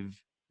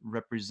Eve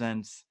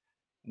represents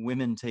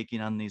women taking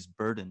on these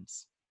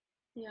burdens.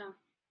 Yeah.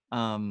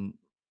 Can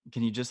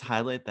you just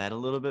highlight that a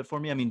little bit for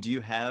me? I mean, do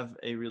you have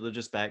a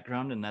religious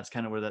background, and that's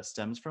kind of where that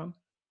stems from?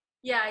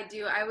 Yeah, I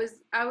do.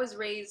 I was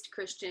raised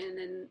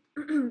Christian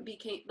and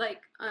became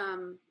like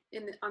on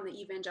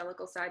the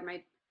evangelical side.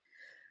 My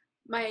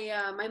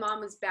mom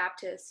was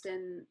Baptist,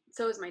 and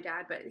so was my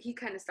dad, but he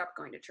kind of stopped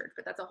going to church,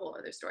 but that's a whole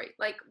other story.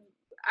 Like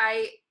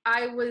I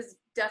was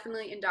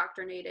definitely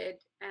indoctrinated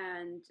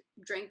and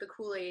drank the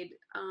Kool-Aid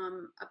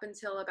up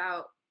until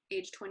about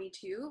age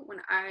 22, when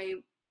I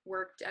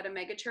worked at a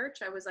mega church.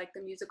 I was like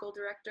the musical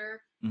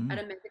director at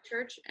a mega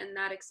church, and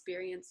that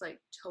experience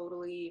like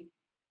totally,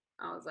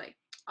 I was like,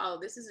 oh,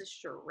 this is a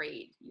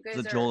charade. You guys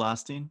Is it Joel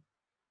Osteen?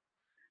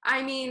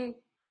 I mean,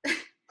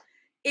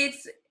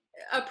 it's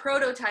a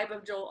prototype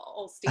of Joel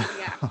Osteen.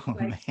 Yeah, Oh,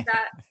 like man.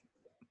 that.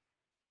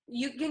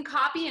 You can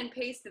copy and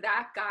paste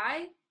that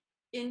guy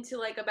into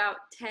like about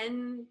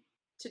 10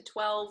 to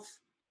 12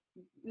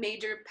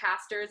 major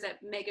pastors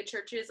at mega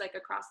churches like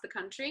across the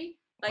country.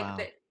 Like Wow.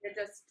 they're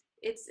just,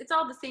 it's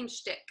all the same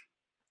shtick.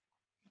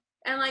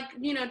 And like,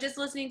 just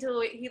listening to the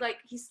way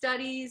he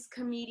studies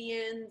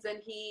comedians,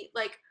 and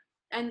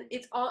and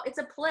it's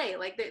a play.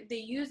 Like they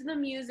use the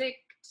music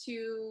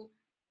to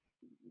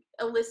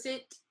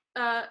elicit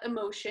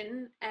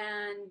emotion,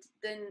 and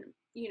then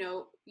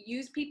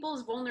use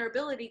people's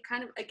vulnerability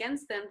kind of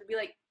against them to be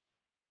like,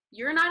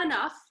 you're not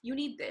enough, you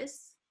need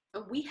this,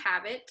 we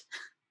have it.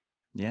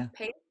 Yeah.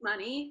 Pay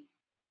money.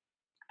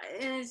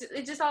 And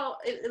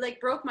it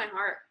like broke my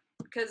heart,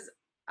 because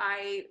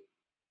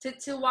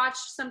to watch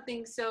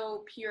something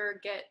so pure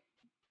get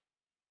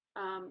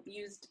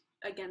used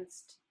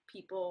against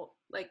people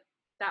like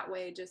that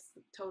way just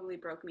totally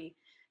broke me.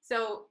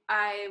 So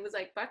I was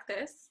like, fuck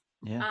this.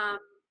 Yeah.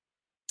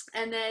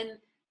 And then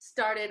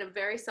started a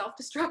very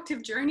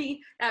self-destructive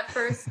journey at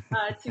first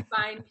to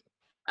find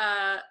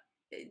my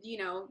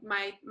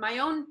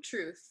own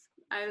truth.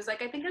 I was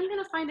like, I think I'm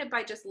gonna find it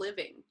by just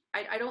living.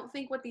 I don't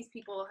think what these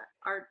people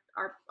are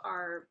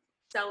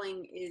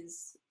selling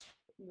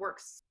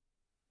works.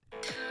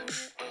 Time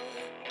it all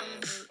on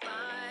the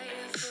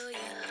line for you,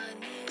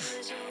 honey.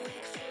 Was you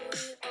awake for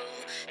it all?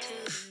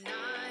 Till the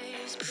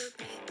knives put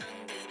me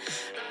under,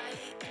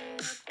 lighting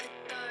up the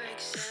dark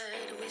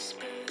side,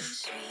 whispering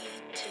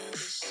sweet till the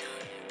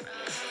sunrise.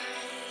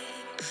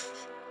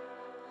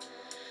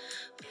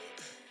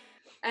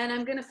 And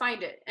I'm gonna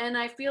find it, and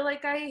I feel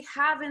like I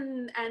have,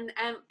 and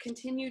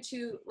continue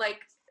to,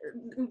 like,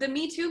 the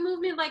Me Too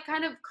movement like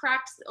kind of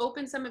cracked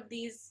open some of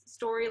these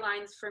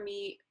storylines for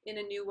me in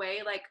a new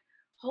way. Like,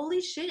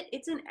 holy shit,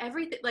 it's in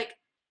everything. Like,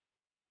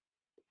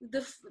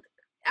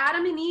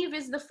 Adam and Eve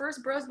is the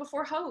first bros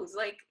before hoes.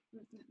 Like,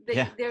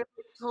 they're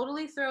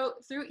totally threw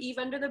Eve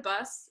under the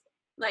bus.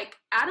 Like,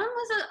 Adam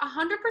was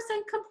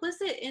 100%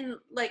 complicit in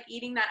like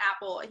eating that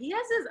apple. He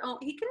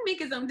can make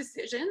his own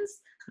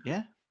decisions.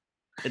 Yeah.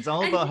 It's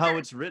all about how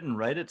it's written,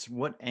 right? It's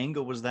what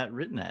angle was that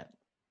written at?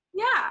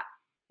 Yeah.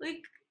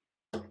 Like,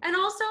 and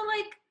also,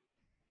 like,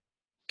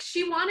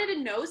 she wanted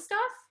to know stuff.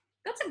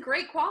 That's a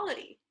great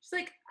quality. She's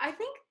like, I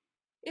think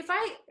if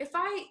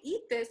I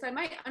eat this, I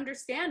might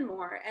understand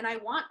more, and I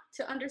want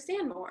to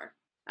understand more.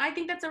 I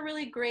think that's a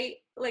really great,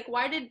 like,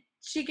 why did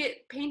she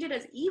get painted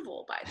as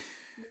evil by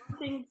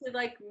wanting to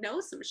like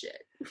know some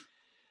shit?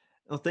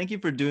 Well, thank you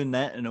for doing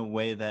that in a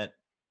way that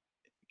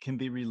can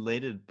be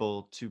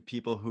relatable to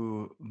people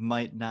who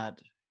might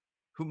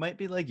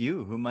be like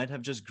you, who might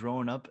have just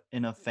grown up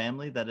in a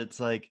family that it's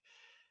like,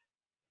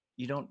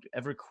 you don't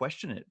ever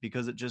question it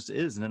because it just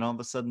is. And then all of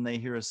a sudden they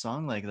hear a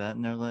song like that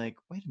and they're like,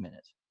 wait a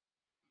minute.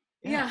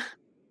 Yeah, Yeah.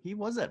 he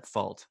was at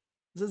fault.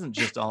 This isn't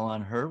just all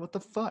on her. What the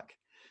fuck?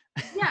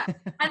 Yeah.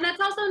 And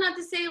that's also not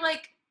to say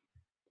like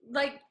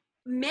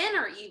men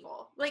are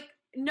evil. Like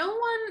no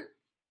one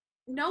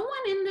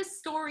in this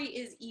story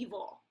is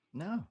evil.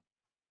 No.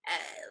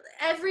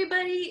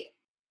 Everybody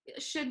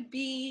should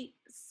be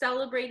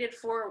celebrated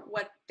for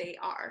what they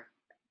are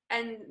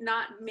and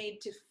not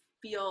made to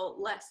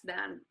feel less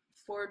than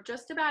for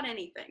just about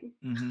anything.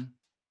 Mm-hmm.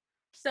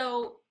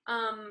 So,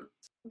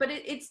 but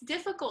it's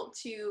difficult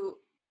to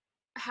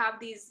have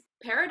these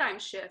paradigm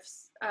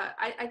shifts.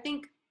 I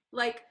think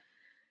like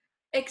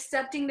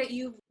accepting that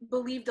you've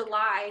believed a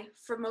lie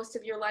for most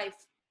of your life,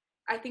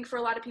 I think for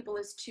a lot of people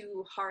is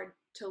too hard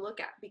to look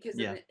at because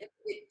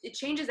it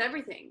changes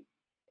everything.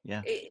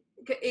 Yeah.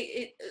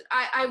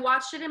 I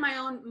watched it in my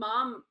own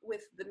mom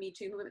with the Me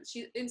Too movement.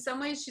 She, in some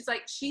ways, she's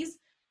had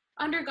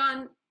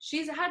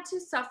to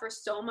suffer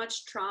so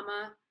much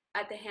trauma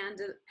at the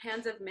hands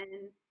of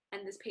men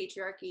and this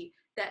patriarchy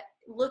that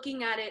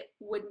looking at it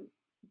would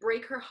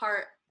break her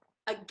heart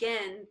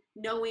again,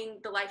 knowing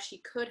the life she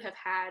could have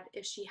had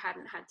if she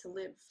hadn't had to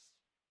live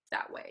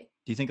that way.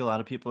 Do you think a lot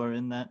of people are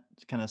in that,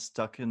 kind of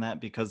stuck in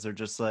that because they're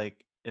just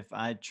like, if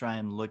I try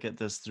and look at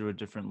this through a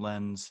different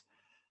lens,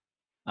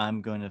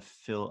 I'm going to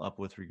fill up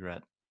with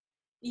regret?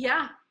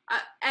 Yeah.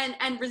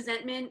 And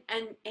resentment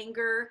and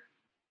anger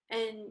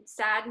and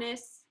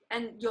sadness,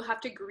 and you'll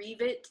have to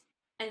grieve it,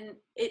 and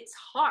it's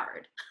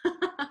hard.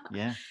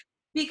 Yeah.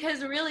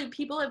 Because really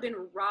people have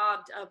been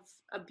robbed of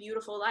a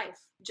beautiful life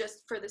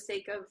just for the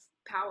sake of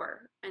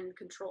power and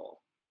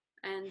control.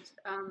 And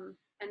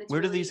it's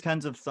where do really, these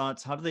kinds of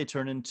thoughts, how do they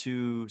turn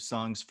into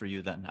songs for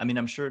you then? I mean,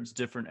 I'm sure it's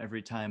different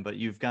every time, but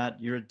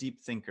you're a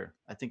deep thinker.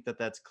 I think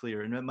that's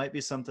clear. And it might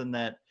be something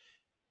that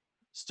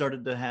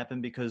started to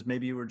happen because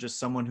maybe you were just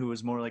someone who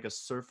was more like a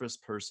surface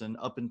person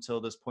up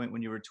until this point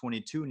when you were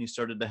 22 and you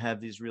started to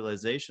have these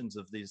realizations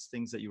of these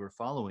things that you were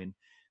following.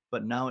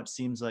 But now it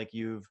seems like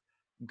you've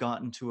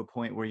gotten to a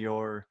point where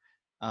you're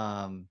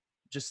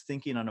just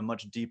thinking on a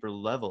much deeper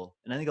level.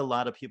 And I think a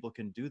lot of people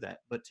can do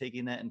that, but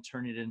taking that and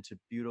turning it into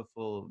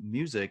beautiful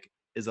music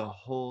is a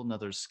whole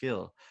nother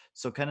skill.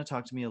 So kind of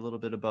talk to me a little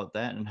bit about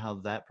that and how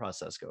that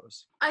process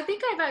goes. I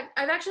think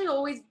I've actually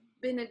always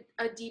been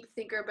a deep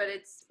thinker, but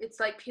it's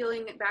like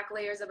peeling back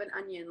layers of an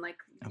onion. Like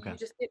you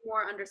just get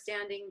more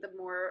understanding the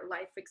more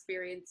life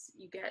experience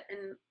you get,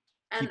 and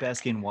keep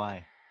asking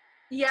why.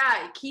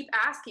 Yeah, keep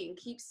asking,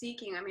 keep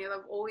seeking. I mean,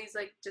 I've always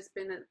like just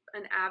been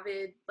an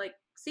avid like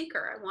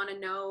seeker. I want to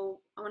know,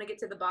 I want to get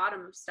to the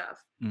bottom of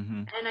stuff.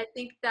 Mm-hmm. And I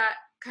think that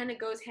kind of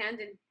goes hand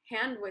in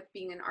hand with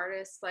being an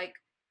artist. Like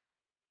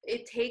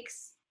it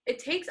takes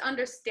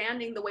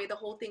understanding the way the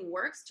whole thing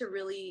works to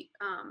really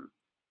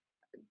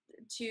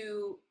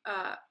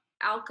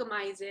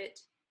alchemize it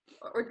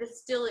or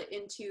distill it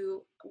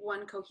into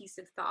one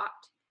cohesive thought.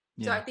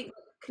 Yeah. So I think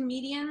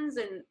comedians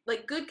and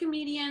like good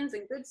comedians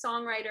and good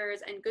songwriters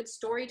and good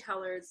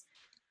storytellers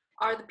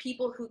are the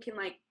people who can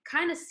like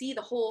kind of see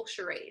the whole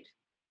charade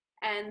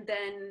and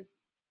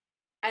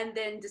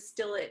then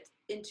distill it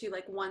into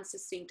like one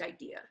succinct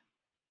idea.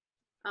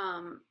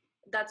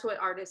 That's what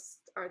artists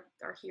are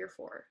here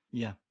for.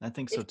 Yeah, I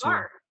think so it's too.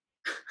 Hard.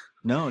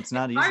 No, it's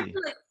not easy. Hard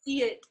to like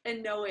see it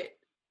and know it,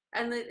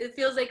 and it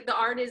feels like the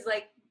art is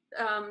like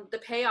the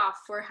payoff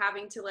for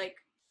having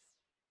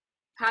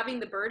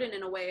the burden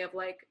in a way of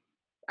like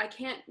I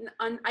can't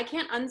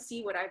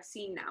unsee what I've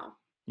seen now.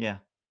 Yeah.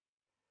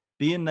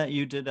 Being that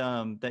you did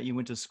that you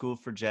went to school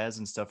for jazz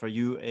and stuff,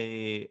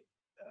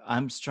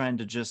 I'm trying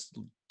to just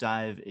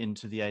dive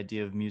into the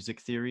idea of music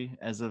theory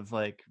as of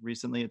like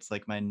recently. It's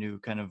like my new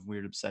kind of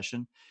weird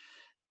obsession.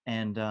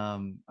 And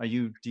are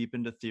you deep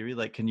into theory?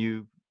 Like can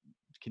you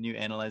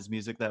analyze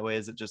music that way?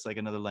 Is it just like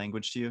another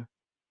language to you?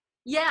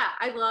 Yeah,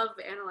 I love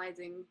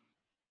analyzing.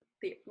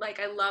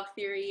 I love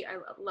theory. I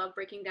love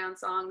breaking down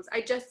songs.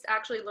 I just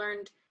actually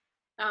learned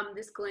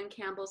this Glenn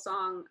Campbell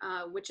song,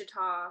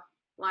 Wichita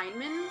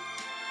Lineman.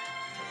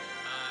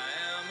 I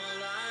am a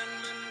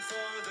lineman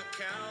for the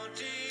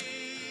county,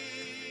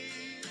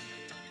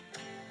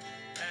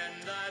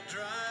 and I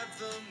drive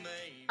the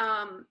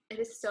main. It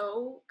is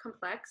so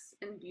complex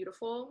and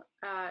beautiful,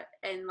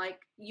 and like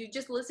you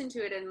just listen to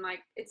it and like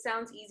it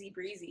sounds easy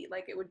breezy,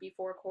 like it would be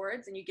 4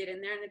 chords, and you get in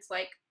there and it's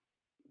like,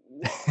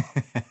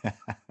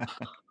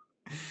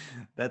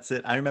 That's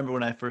it. I remember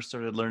when I first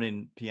started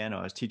learning piano,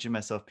 I was teaching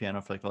myself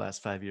piano for like the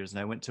last 5 years, and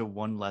I went to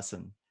one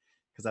lesson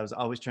because I was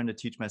always trying to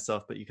teach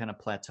myself, but you kind of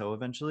plateau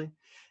eventually.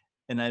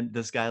 And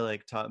this guy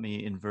like taught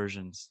me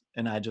inversions,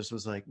 and I just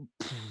was like,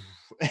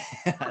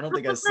 I don't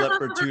think I slept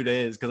for 2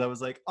 days because I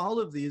was like, all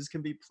of these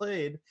can be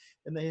played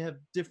and they have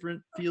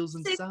different feels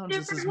and sounds.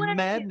 This is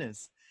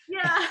madness.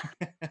 Yeah.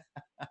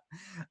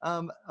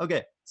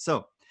 Okay,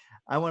 so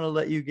I want to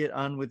let you get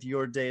on with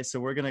your day. So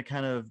we're going to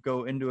kind of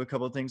go into a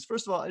couple of things.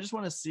 First of all, I just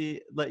want to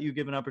let you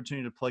give an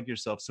opportunity to plug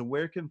yourself. So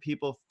where can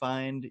people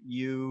find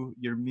you,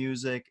 your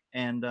music,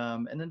 and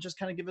then just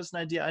kind of give us an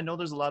idea. I know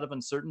there's a lot of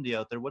uncertainty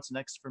out there. What's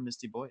next for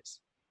Misty Boys?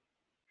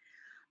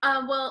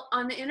 Well,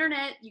 on the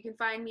internet, you can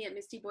find me at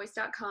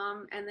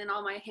mistyboyce.com, and then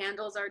all my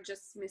handles are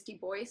just Misty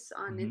Boyce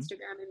on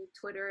Instagram and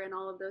Twitter and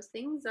all of those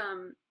things.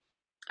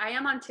 I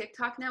am on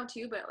TikTok now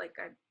too, but like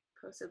I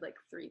posted like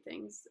 3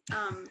 things.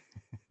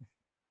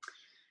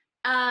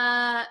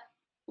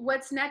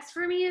 What's next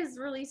for me is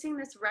releasing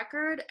this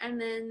record,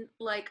 and then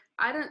like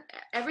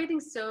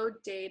everything's so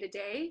day to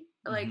day.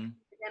 Like,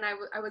 and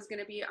I was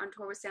gonna be on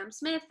tour with Sam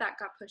Smith, that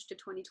got pushed to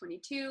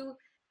 2022.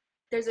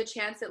 There's a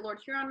chance that Lord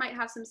Huron might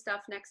have some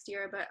stuff next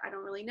year, but I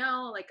don't really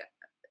know. Like,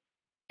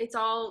 it's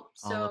all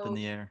up in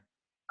the air.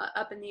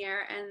 Up in the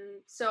air,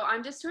 and so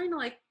I'm just trying to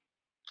like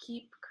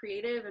keep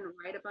creative and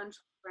write a bunch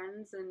of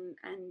friends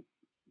and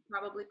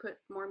probably put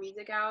more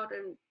music out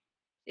and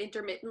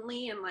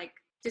intermittently and like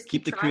just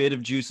keep the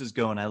creative juices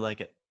going. I like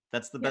it.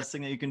 That's the best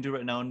thing that you can do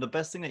right now. And the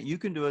best thing that you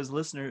can do as a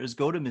listener is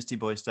go to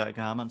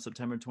mistyboyce.com on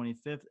September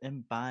 25th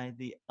and buy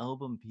the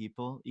album,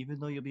 people. Even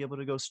though you'll be able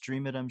to go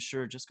stream it, I'm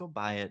sure. Just go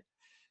buy it.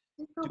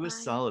 Do a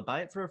solid.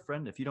 Buy it for a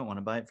friend if you don't want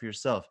to buy it for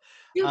yourself.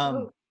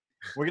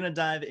 We're going to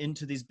dive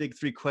into these big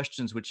 3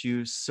 questions, which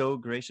you so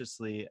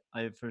graciously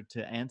offered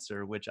to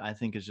answer, which I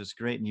think is just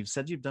great. And you've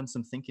said you've done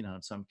some thinking on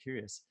it, so I'm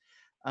curious.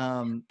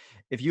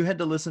 If you had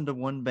to listen to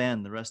one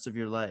band the rest of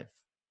your life,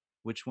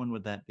 which one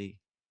would that be?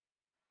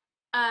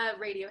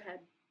 Radiohead.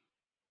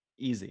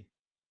 Easy.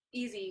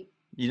 You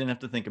didn't have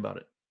to think about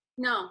it.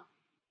 No.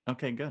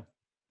 Okay, good.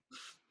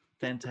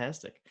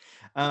 Fantastic.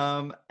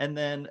 And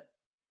then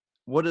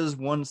what is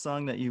one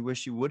song that you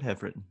wish you would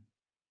have written?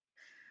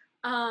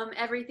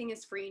 Everything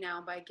is Free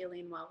Now by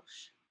Gillian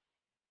Welch.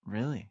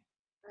 Really?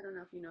 I don't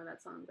know if you know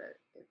that song, but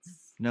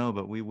it's... No,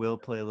 but we will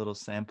play a little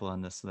sample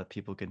on this so that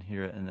people can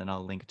hear it, and then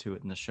I'll link to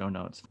it in the show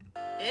notes.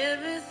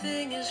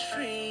 Everything is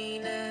free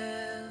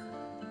now.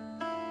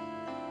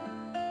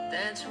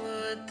 That's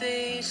what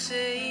they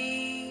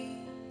say.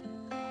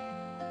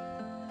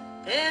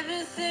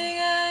 Everything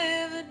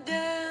I ever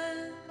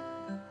done,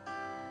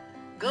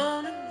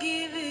 gonna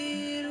give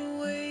it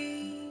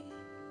away.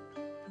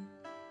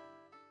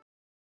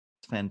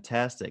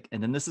 Fantastic.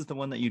 And then this is the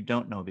one that you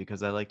don't know,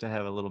 because I like to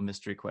have a little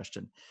mystery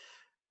question.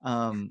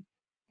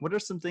 What are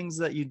some things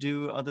that you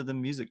do other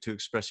than music to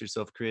express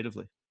yourself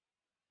creatively?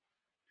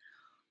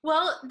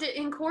 Well,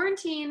 in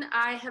quarantine,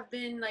 I have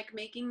been like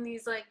making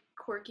these like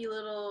quirky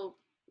little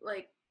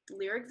like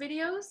lyric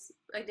videos.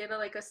 I did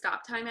a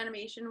stop time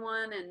animation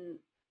one, and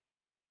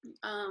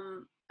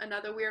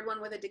another weird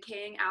one with a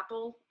decaying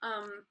apple.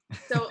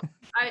 So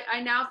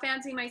I now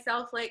fancy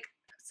myself like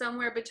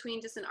somewhere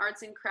between just an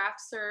arts and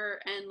crafter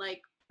and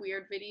like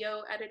weird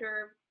video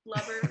editor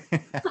lover.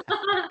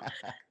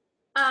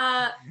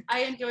 I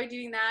enjoy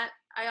doing that.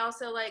 I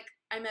also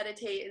I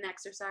meditate and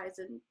exercise,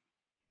 and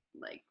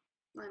like,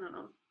 I don't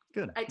know.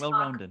 Good. I talk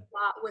Well-rounded. a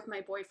lot with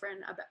my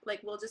boyfriend about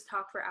we'll just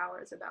talk for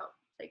hours about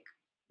like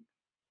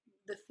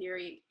the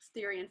theory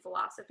and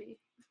philosophy.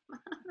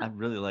 I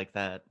really like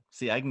that.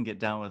 See, I can get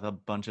down with a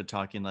bunch of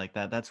talking like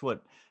that. That's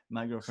what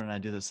my girlfriend and I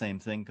do, the same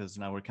thing, because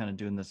now we're kind of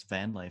doing this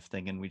van life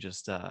thing, and we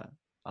just a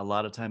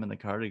lot of time in the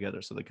car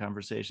together, so the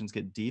conversations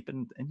get deep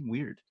and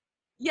weird.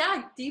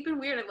 Yeah, deep and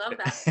weird. I love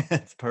that.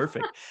 It's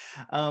perfect.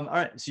 All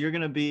right, so you're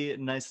going to be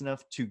nice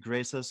enough to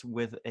grace us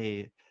with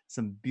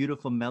some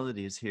beautiful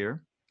melodies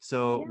here.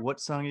 So what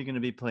song are you going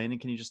to be playing,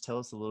 and can you just tell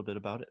us a little bit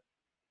about it?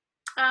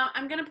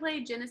 I'm going to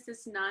play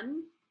Genesis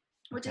None,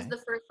 which is the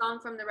first song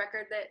from the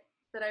record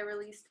that I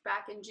released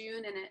back in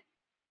June, and it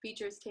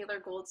features Taylor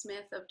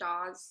Goldsmith of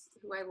Dawes,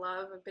 who I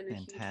love. I've been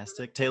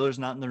fantastic. Taylor's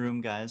not in the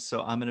room, guys,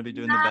 so I'm going to be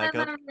doing the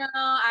backup.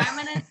 I'm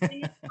going to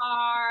sing it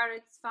hard.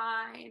 It's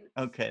fine.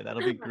 Okay,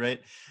 that'll be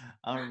great.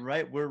 All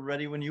right, we're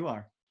ready when you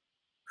are.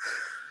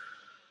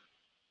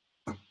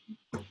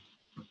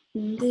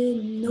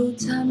 In no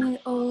time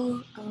at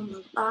all, I'm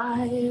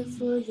alive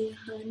for you,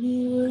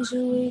 honey. Was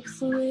awake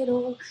for it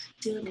all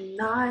till the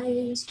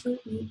nights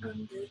put me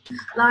under,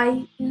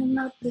 lighting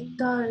up the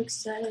dark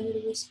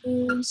side,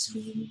 whispering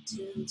sweet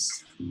till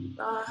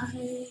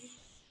sunrise.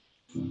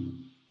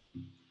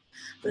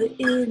 But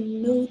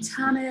in no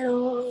time at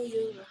all,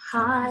 you were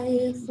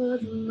high for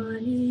the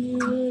money, you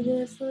were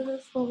there for the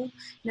fall.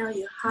 Now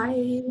you're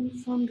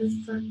hiding from the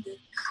thunder.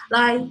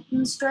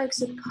 Lightning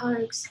strikes at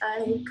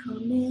Parkside,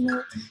 coming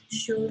up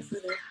short for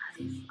the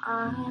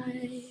high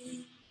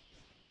five.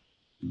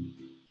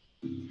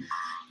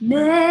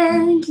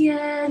 Men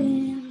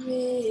getting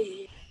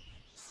ready,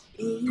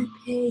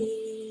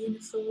 paying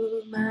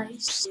for my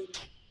sin.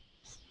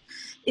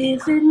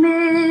 If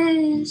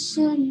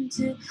admission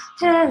to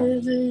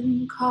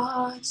heaven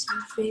costs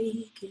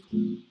me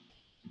faking,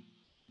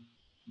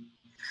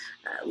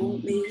 I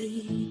won't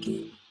make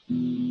it.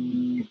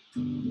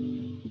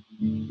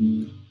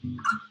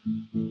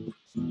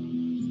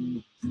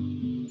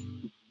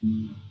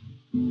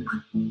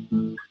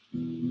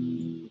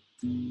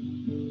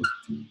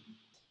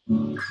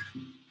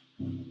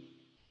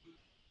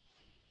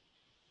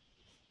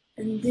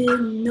 And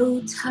been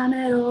no time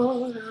at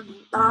all. I'm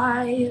a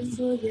liar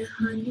for you,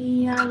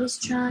 honey. I was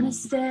trying to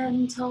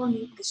stand tall,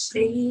 neath the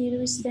shade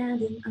or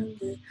standing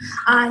under.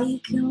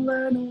 I can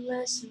learn a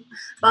lesson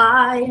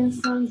buying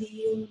from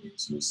the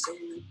owners who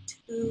say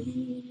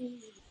to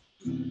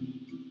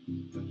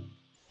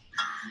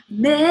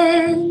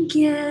men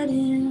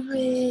getting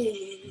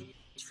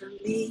rich from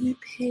me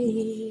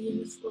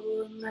paying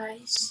for my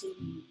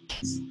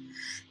sins.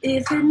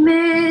 If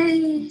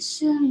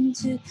admission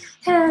to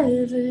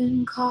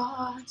heaven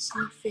costs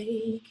me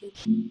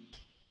faking,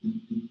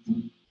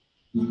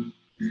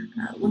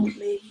 I won't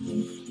make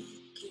it.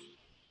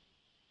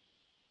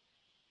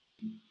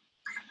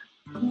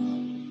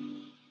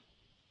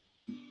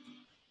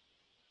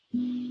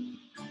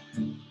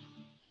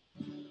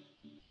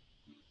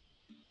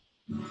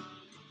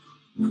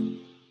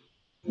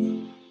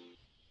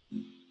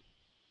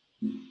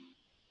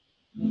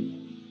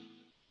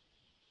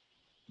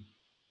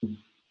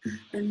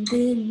 And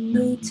in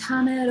no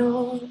time at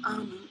all,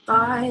 I'm a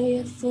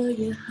liar for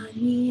you,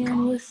 honey,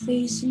 and we're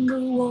facing the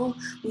wall.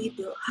 We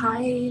built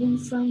hiding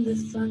from the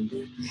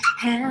thunder.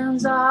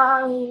 Hands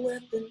are a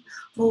weapon,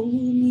 hold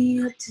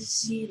me up to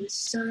see the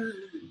sun.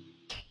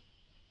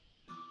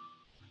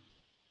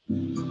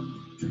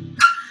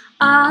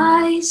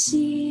 I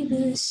see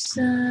the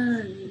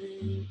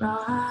sun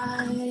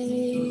rise.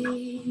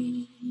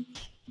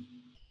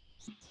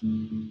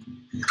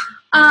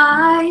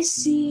 I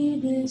see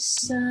the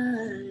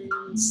sun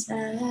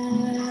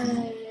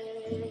set.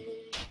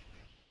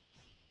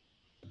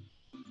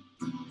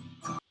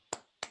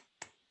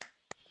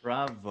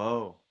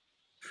 Bravo.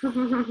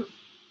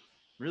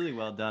 Really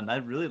well done. I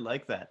really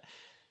like that.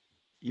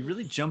 You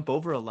really jump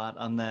over a lot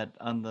on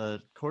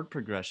the chord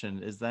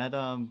progression. Is that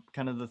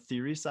kind of the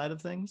theory side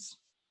of things?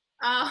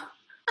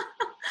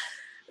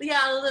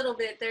 Yeah, a little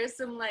bit. There's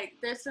some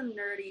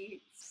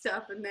nerdy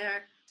stuff in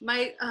there.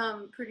 My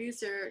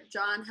producer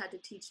John had to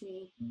teach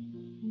me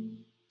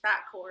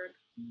that chord.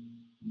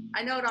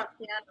 I know it on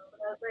piano,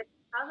 but I was like,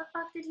 how the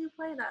fuck did you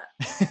play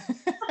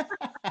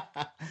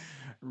that?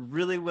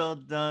 Really well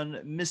done,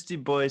 Misty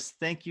Boyce.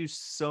 Thank you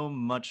so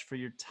much for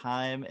your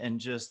time, and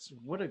just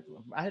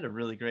I had a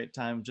really great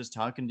time just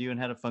talking to you and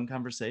had a fun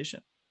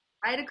conversation.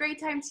 I had a great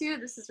time too.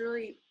 This is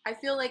really, I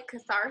feel like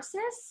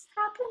catharsis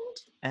happened.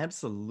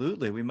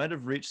 Absolutely. We might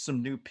have reached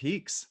some new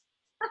peaks.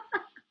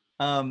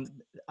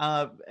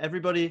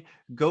 Everybody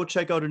go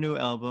check out her new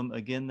album.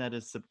 Again, that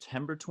is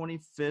September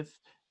 25th.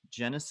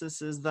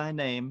 Genesis is Thy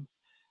Name.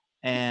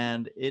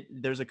 And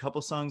there's a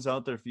couple songs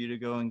out there for you to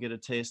go and get a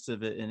taste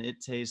of it, and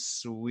it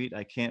tastes sweet.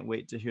 I can't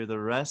wait to hear the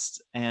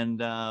rest.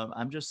 And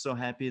I'm just so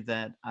happy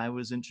that I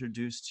was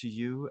introduced to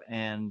you,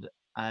 and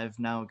I've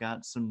now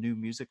got some new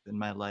music in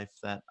my life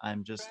that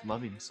I'm just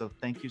loving. So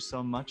thank you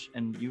so much,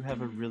 and you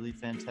have a really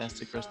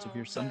fantastic rest of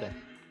your Sunday.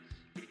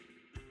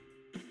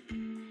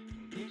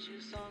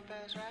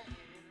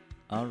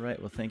 All right,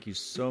 well, thank you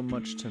so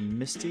much to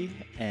Misty,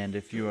 and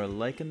if you are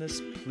liking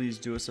this, please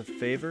do us a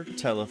favor,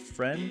 tell a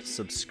friend,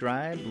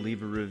 subscribe,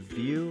 leave a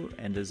review,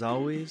 and as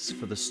always,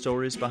 for the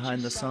stories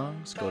behind the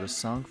songs, go to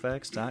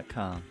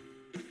songfacts.com.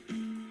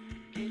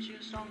 Get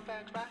your song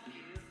facts right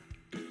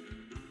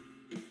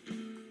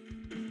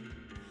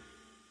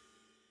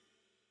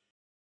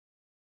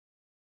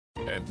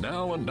here. And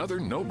now another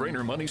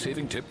no-brainer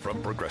money-saving tip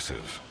from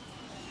Progressive.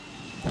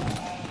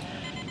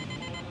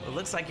 It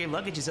looks like your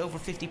luggage is over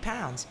 50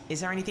 pounds. Is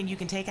there anything you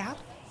can take out?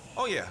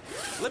 Oh, yeah.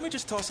 Let me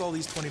just toss all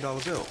these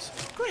 $20 bills.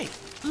 Great.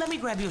 Let me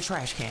grab you a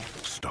trash can.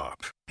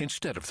 Stop.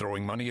 Instead of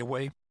throwing money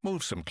away,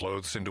 move some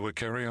clothes into a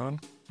carry-on.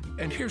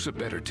 And here's a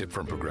better tip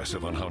from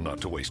Progressive on how not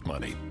to waste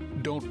money.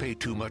 Don't pay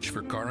too much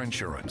for car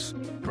insurance.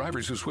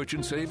 Drivers who switch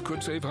and save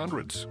could save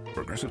hundreds.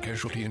 Progressive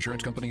Casualty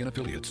Insurance Company and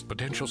Affiliates.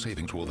 Potential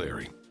savings will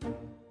vary.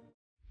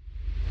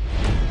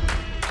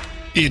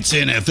 It's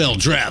NFL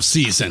draft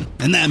season,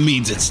 and that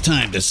means it's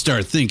time to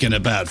start thinking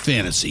about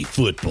fantasy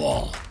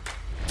football.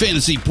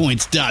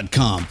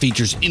 FantasyPoints.com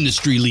features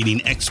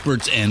industry-leading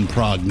experts and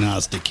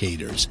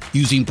prognosticators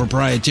using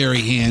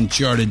proprietary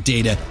hand-charted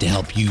data to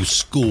help you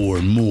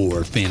score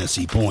more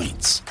fantasy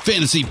points.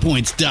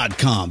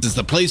 FantasyPoints.com is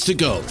the place to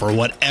go for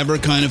whatever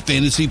kind of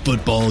fantasy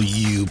football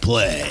you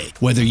play.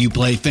 Whether you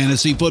play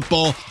fantasy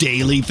football,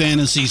 daily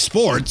fantasy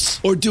sports,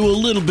 or do a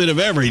little bit of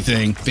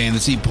everything,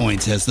 Fantasy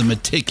Points has the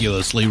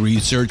meticulously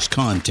researched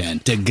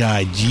content to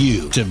guide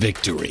you to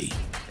victory.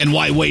 And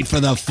why wait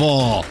for the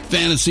fall?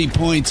 Fantasy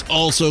Points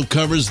also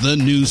covers the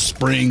new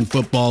spring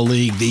football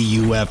league, the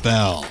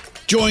UFL.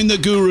 Join the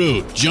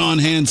guru, John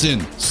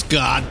Hansen,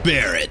 Scott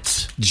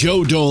Barrett,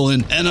 Joe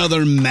Dolan, and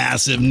other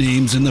massive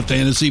names in the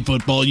fantasy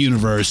football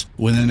universe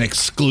with an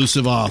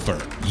exclusive offer.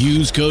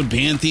 Use code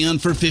Pantheon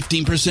for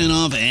 15%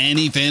 off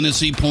any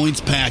Fantasy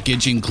Points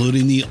package,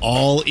 including the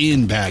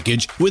all-in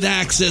package, with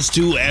access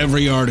to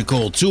every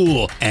article,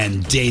 tool,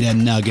 and data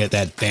nugget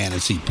that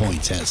Fantasy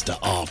Points has to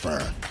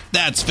offer.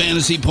 That's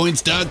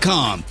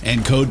FantasyPoints.com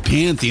and code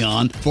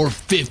Pantheon for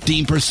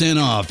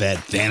 15% off at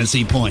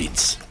Fantasy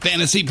Points.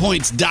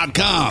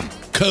 FantasyPoints.com,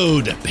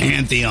 code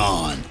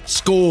Pantheon.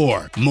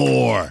 Score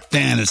more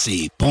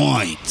fantasy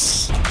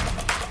points.